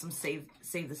that has some Save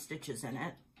the Stitches in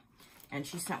it. And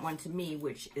she sent one to me,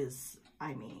 which is,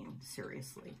 I mean,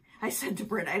 seriously. I said to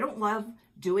Brenda, I don't love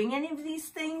doing any of these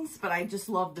things, but I just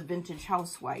love the vintage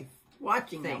housewife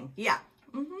watching thing. Yeah.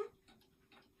 Mm-hmm.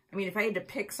 I mean, if I had to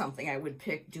pick something, I would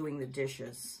pick doing the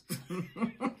dishes.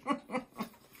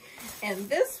 And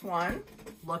this one,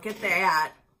 look at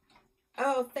that.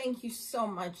 Oh, thank you so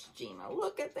much, Gina.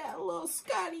 Look at that little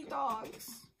Scotty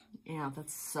dogs. Yeah,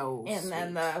 that's so And sweet.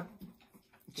 Then the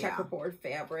checkerboard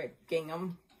fabric,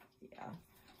 gingham. Yeah,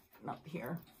 up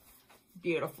here.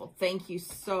 Beautiful. Thank you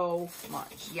so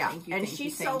much. Yeah, thank you, and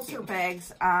she sells her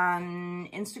bags on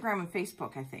Instagram and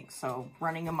Facebook, I think. So,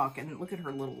 Running Amok. And look at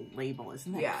her little label.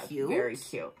 Isn't that cute? Very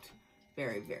cute.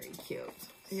 Very, very cute.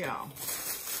 Yeah.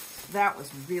 That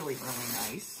was really,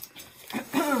 really nice.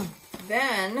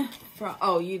 Then,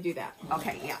 oh, you do that.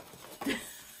 Okay, yeah.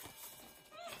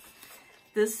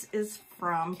 This is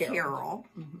from Carol.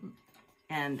 Mm-hmm.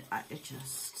 And it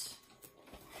just...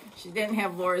 She didn't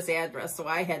have Laura's address, so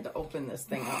I had to open this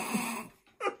thing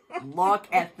up. Look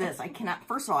at this. I cannot,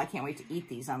 first of all, I can't wait to eat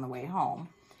these on the way home.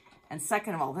 And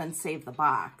second of all, then save the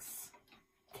box.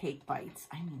 Cake bites.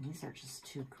 I mean, these are just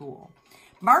too cool.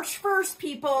 March 1st,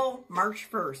 people. March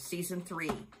 1st, season 3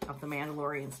 of The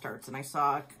Mandalorian starts. And I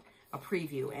saw a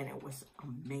preview, and it was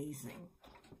amazing.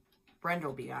 Brenda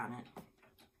will be on it.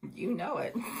 You know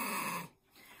it.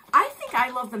 I think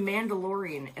I love The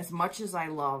Mandalorian as much as I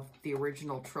love the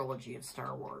original trilogy of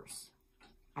Star Wars.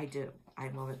 I do. I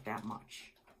love it that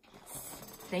much.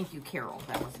 Thank you, Carol.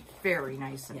 That was very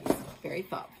nice of you. Very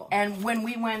thoughtful. And when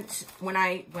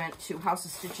I went to House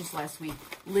of Stitches last week,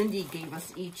 Lindy gave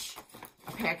us each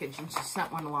a package, and she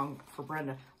sent one along for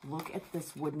Brenda. Look at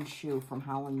this wooden shoe from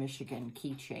Holland, Michigan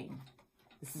keychain.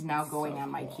 This is now going on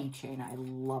my keychain. I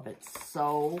love it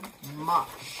so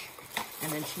much.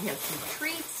 And then she had some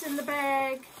treats in the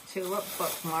bag. Tulip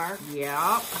bookmark.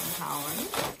 Yep. From Holland.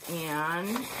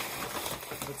 And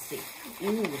let's see.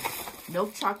 Ooh,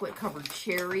 milk chocolate covered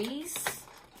cherries.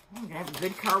 I'm gonna have a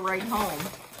good car ride home.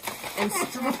 And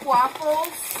stroop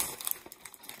waffles.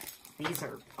 These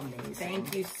are amazing.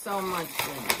 Thank you so much,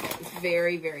 Linda. It's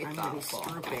very, very thoughtful.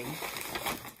 I'm gonna be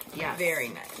strooping. Yes. Very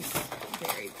nice.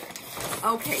 Very, very nice.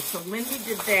 Okay, so Lindy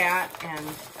did that, and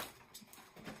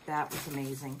that was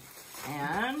amazing.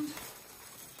 And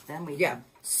then we have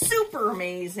super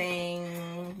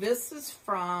amazing. This is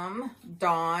from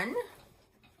Dawn.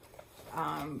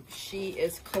 She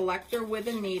is Collector with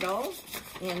a Needle,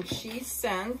 and she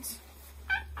sent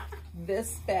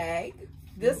this bag.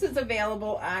 This is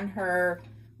available on her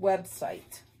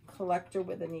website, Collector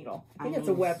with a Needle. I think it's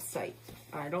a website.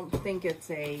 I don't think it's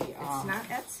a... it's not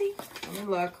Etsy? Let me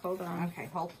look. Hold on. Okay,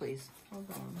 hold please. Hold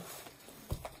on.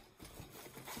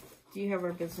 Do you have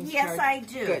our business card? Yes, I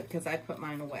do. Good, because I put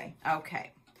mine away.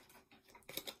 Okay.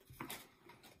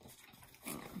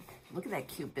 Look at that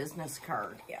cute business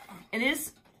card. Yeah. It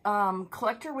is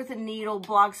Collector with a Needle,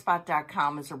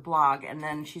 blogspot.com is her blog, and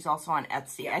then she's also on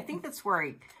Etsy. I think that's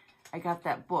where I got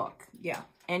that book. Yeah.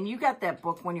 And you got that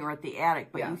book when you were at the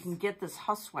attic, but you can get this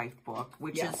housewife book,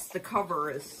 which is, the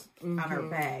cover is on her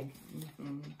bag,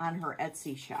 on her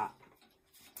Etsy shop.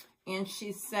 And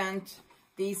she sent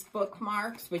these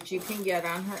bookmarks, which you can get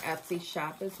on her Etsy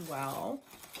shop as well.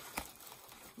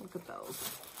 Look at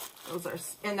those. Those are,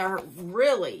 and they're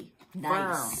really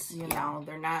nice. Firm, you know,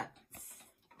 they're not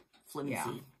flimsy.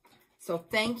 Yeah. So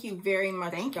thank you very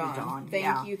much, Dawn. Dawn.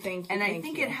 Thank you. And I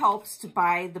think it helps to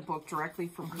buy the book directly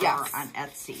from her on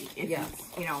Etsy. If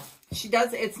you know. She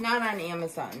does, it's not on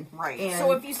Amazon. Right. And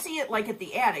so if you see it like at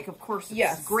the attic, of course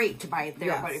it's great to buy it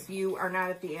there. But if you are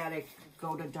not at the attic,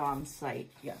 go to Dawn's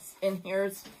site. Yes. And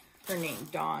here's her name,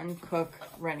 Dawn Cook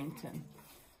Rennington.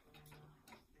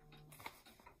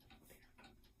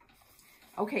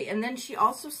 Okay, and then she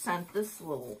also sent this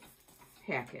little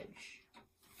package.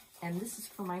 And this is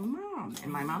for my mom.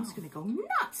 And my mom's going to go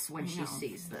nuts when she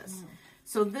sees this.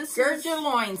 So this Gird your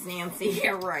loins, Nancy.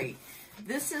 Yeah, right.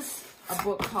 This is a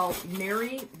book called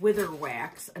Mary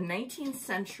Witherwax, a 19th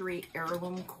century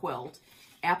heirloom quilt,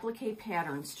 applique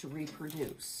patterns to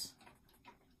reproduce.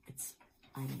 It's,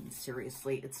 I mean,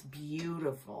 seriously, it's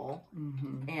beautiful.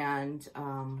 And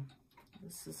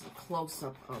this is a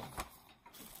close-up of...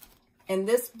 And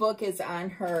this book is on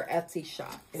her Etsy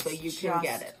shop, so you can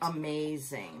get it.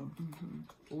 Amazing.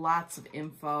 Lots of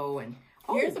info. And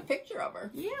here's a picture of her.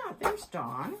 Yeah, there's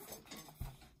Dawn.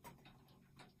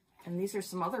 And these are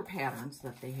some other patterns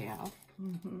that they have.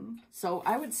 So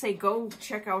I would say go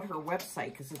check out her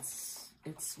website because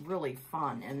it's really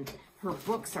fun. And her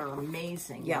books are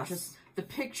amazing. Yes. The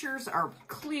pictures are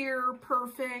clear,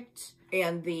 perfect.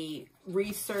 And the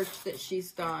research that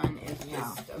she's done is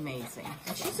just amazing.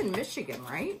 And she's in Michigan,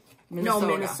 right? Minnesota.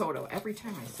 No, Minnesota. Every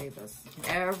time I say this.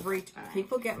 Every time.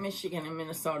 People get Michigan and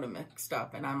Minnesota mixed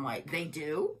up, and I'm like... They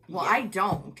do? Well, I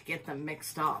don't get them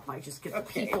mixed up. I just get the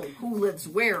people who lives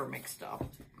where mixed up.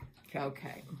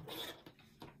 Okay.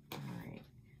 All right.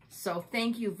 So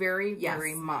thank you very,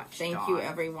 very much, Thank you,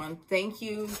 everyone. Thank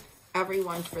you,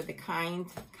 everyone, for the kind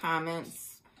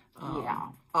comments.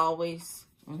 Always.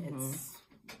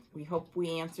 We hope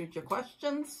we answered your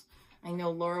questions. I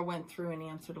know Laura went through and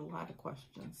answered a lot of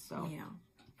questions. So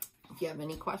if you have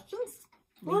any questions,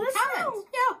 leave comments.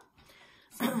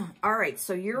 All right,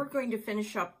 so you're going to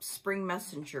finish up Spring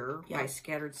Messenger by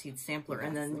Scattered Seed Sampler,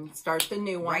 and then start the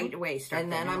new one right away. And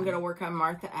then I'm going to work on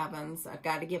Martha Evans. I've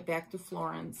got to get back to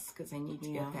Florence because I need to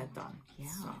get that done.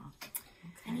 So,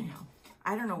 anyhow,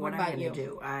 I don't know what I'm going to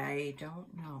do. I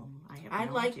don't know. I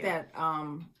like that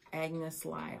Agnes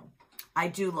Lyle. I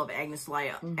do love Agnes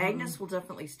Lyle. Agnes will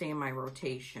definitely stay in my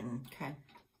rotation. Okay.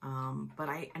 But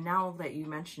now that you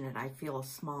mention it, I feel a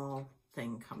small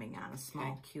thing coming on, a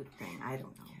small, cute thing. I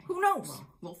don't know. Who knows? Well,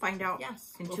 we'll find out.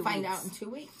 Yes, in 2 weeks. We'll find out in 2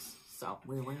 weeks. So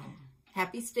we will.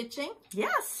 Happy stitching.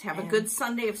 Yes. Have a good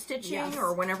Sunday of stitching,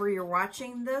 or whenever you're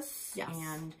watching this. Yes.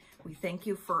 And we thank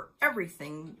you for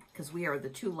everything, because we are the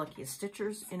 2 luckiest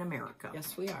stitchers in America.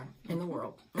 Yes, we are. In the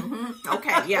world.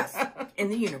 Okay, yes. In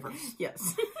the universe.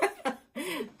 Yes.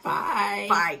 Bye.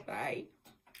 Bye. Bye.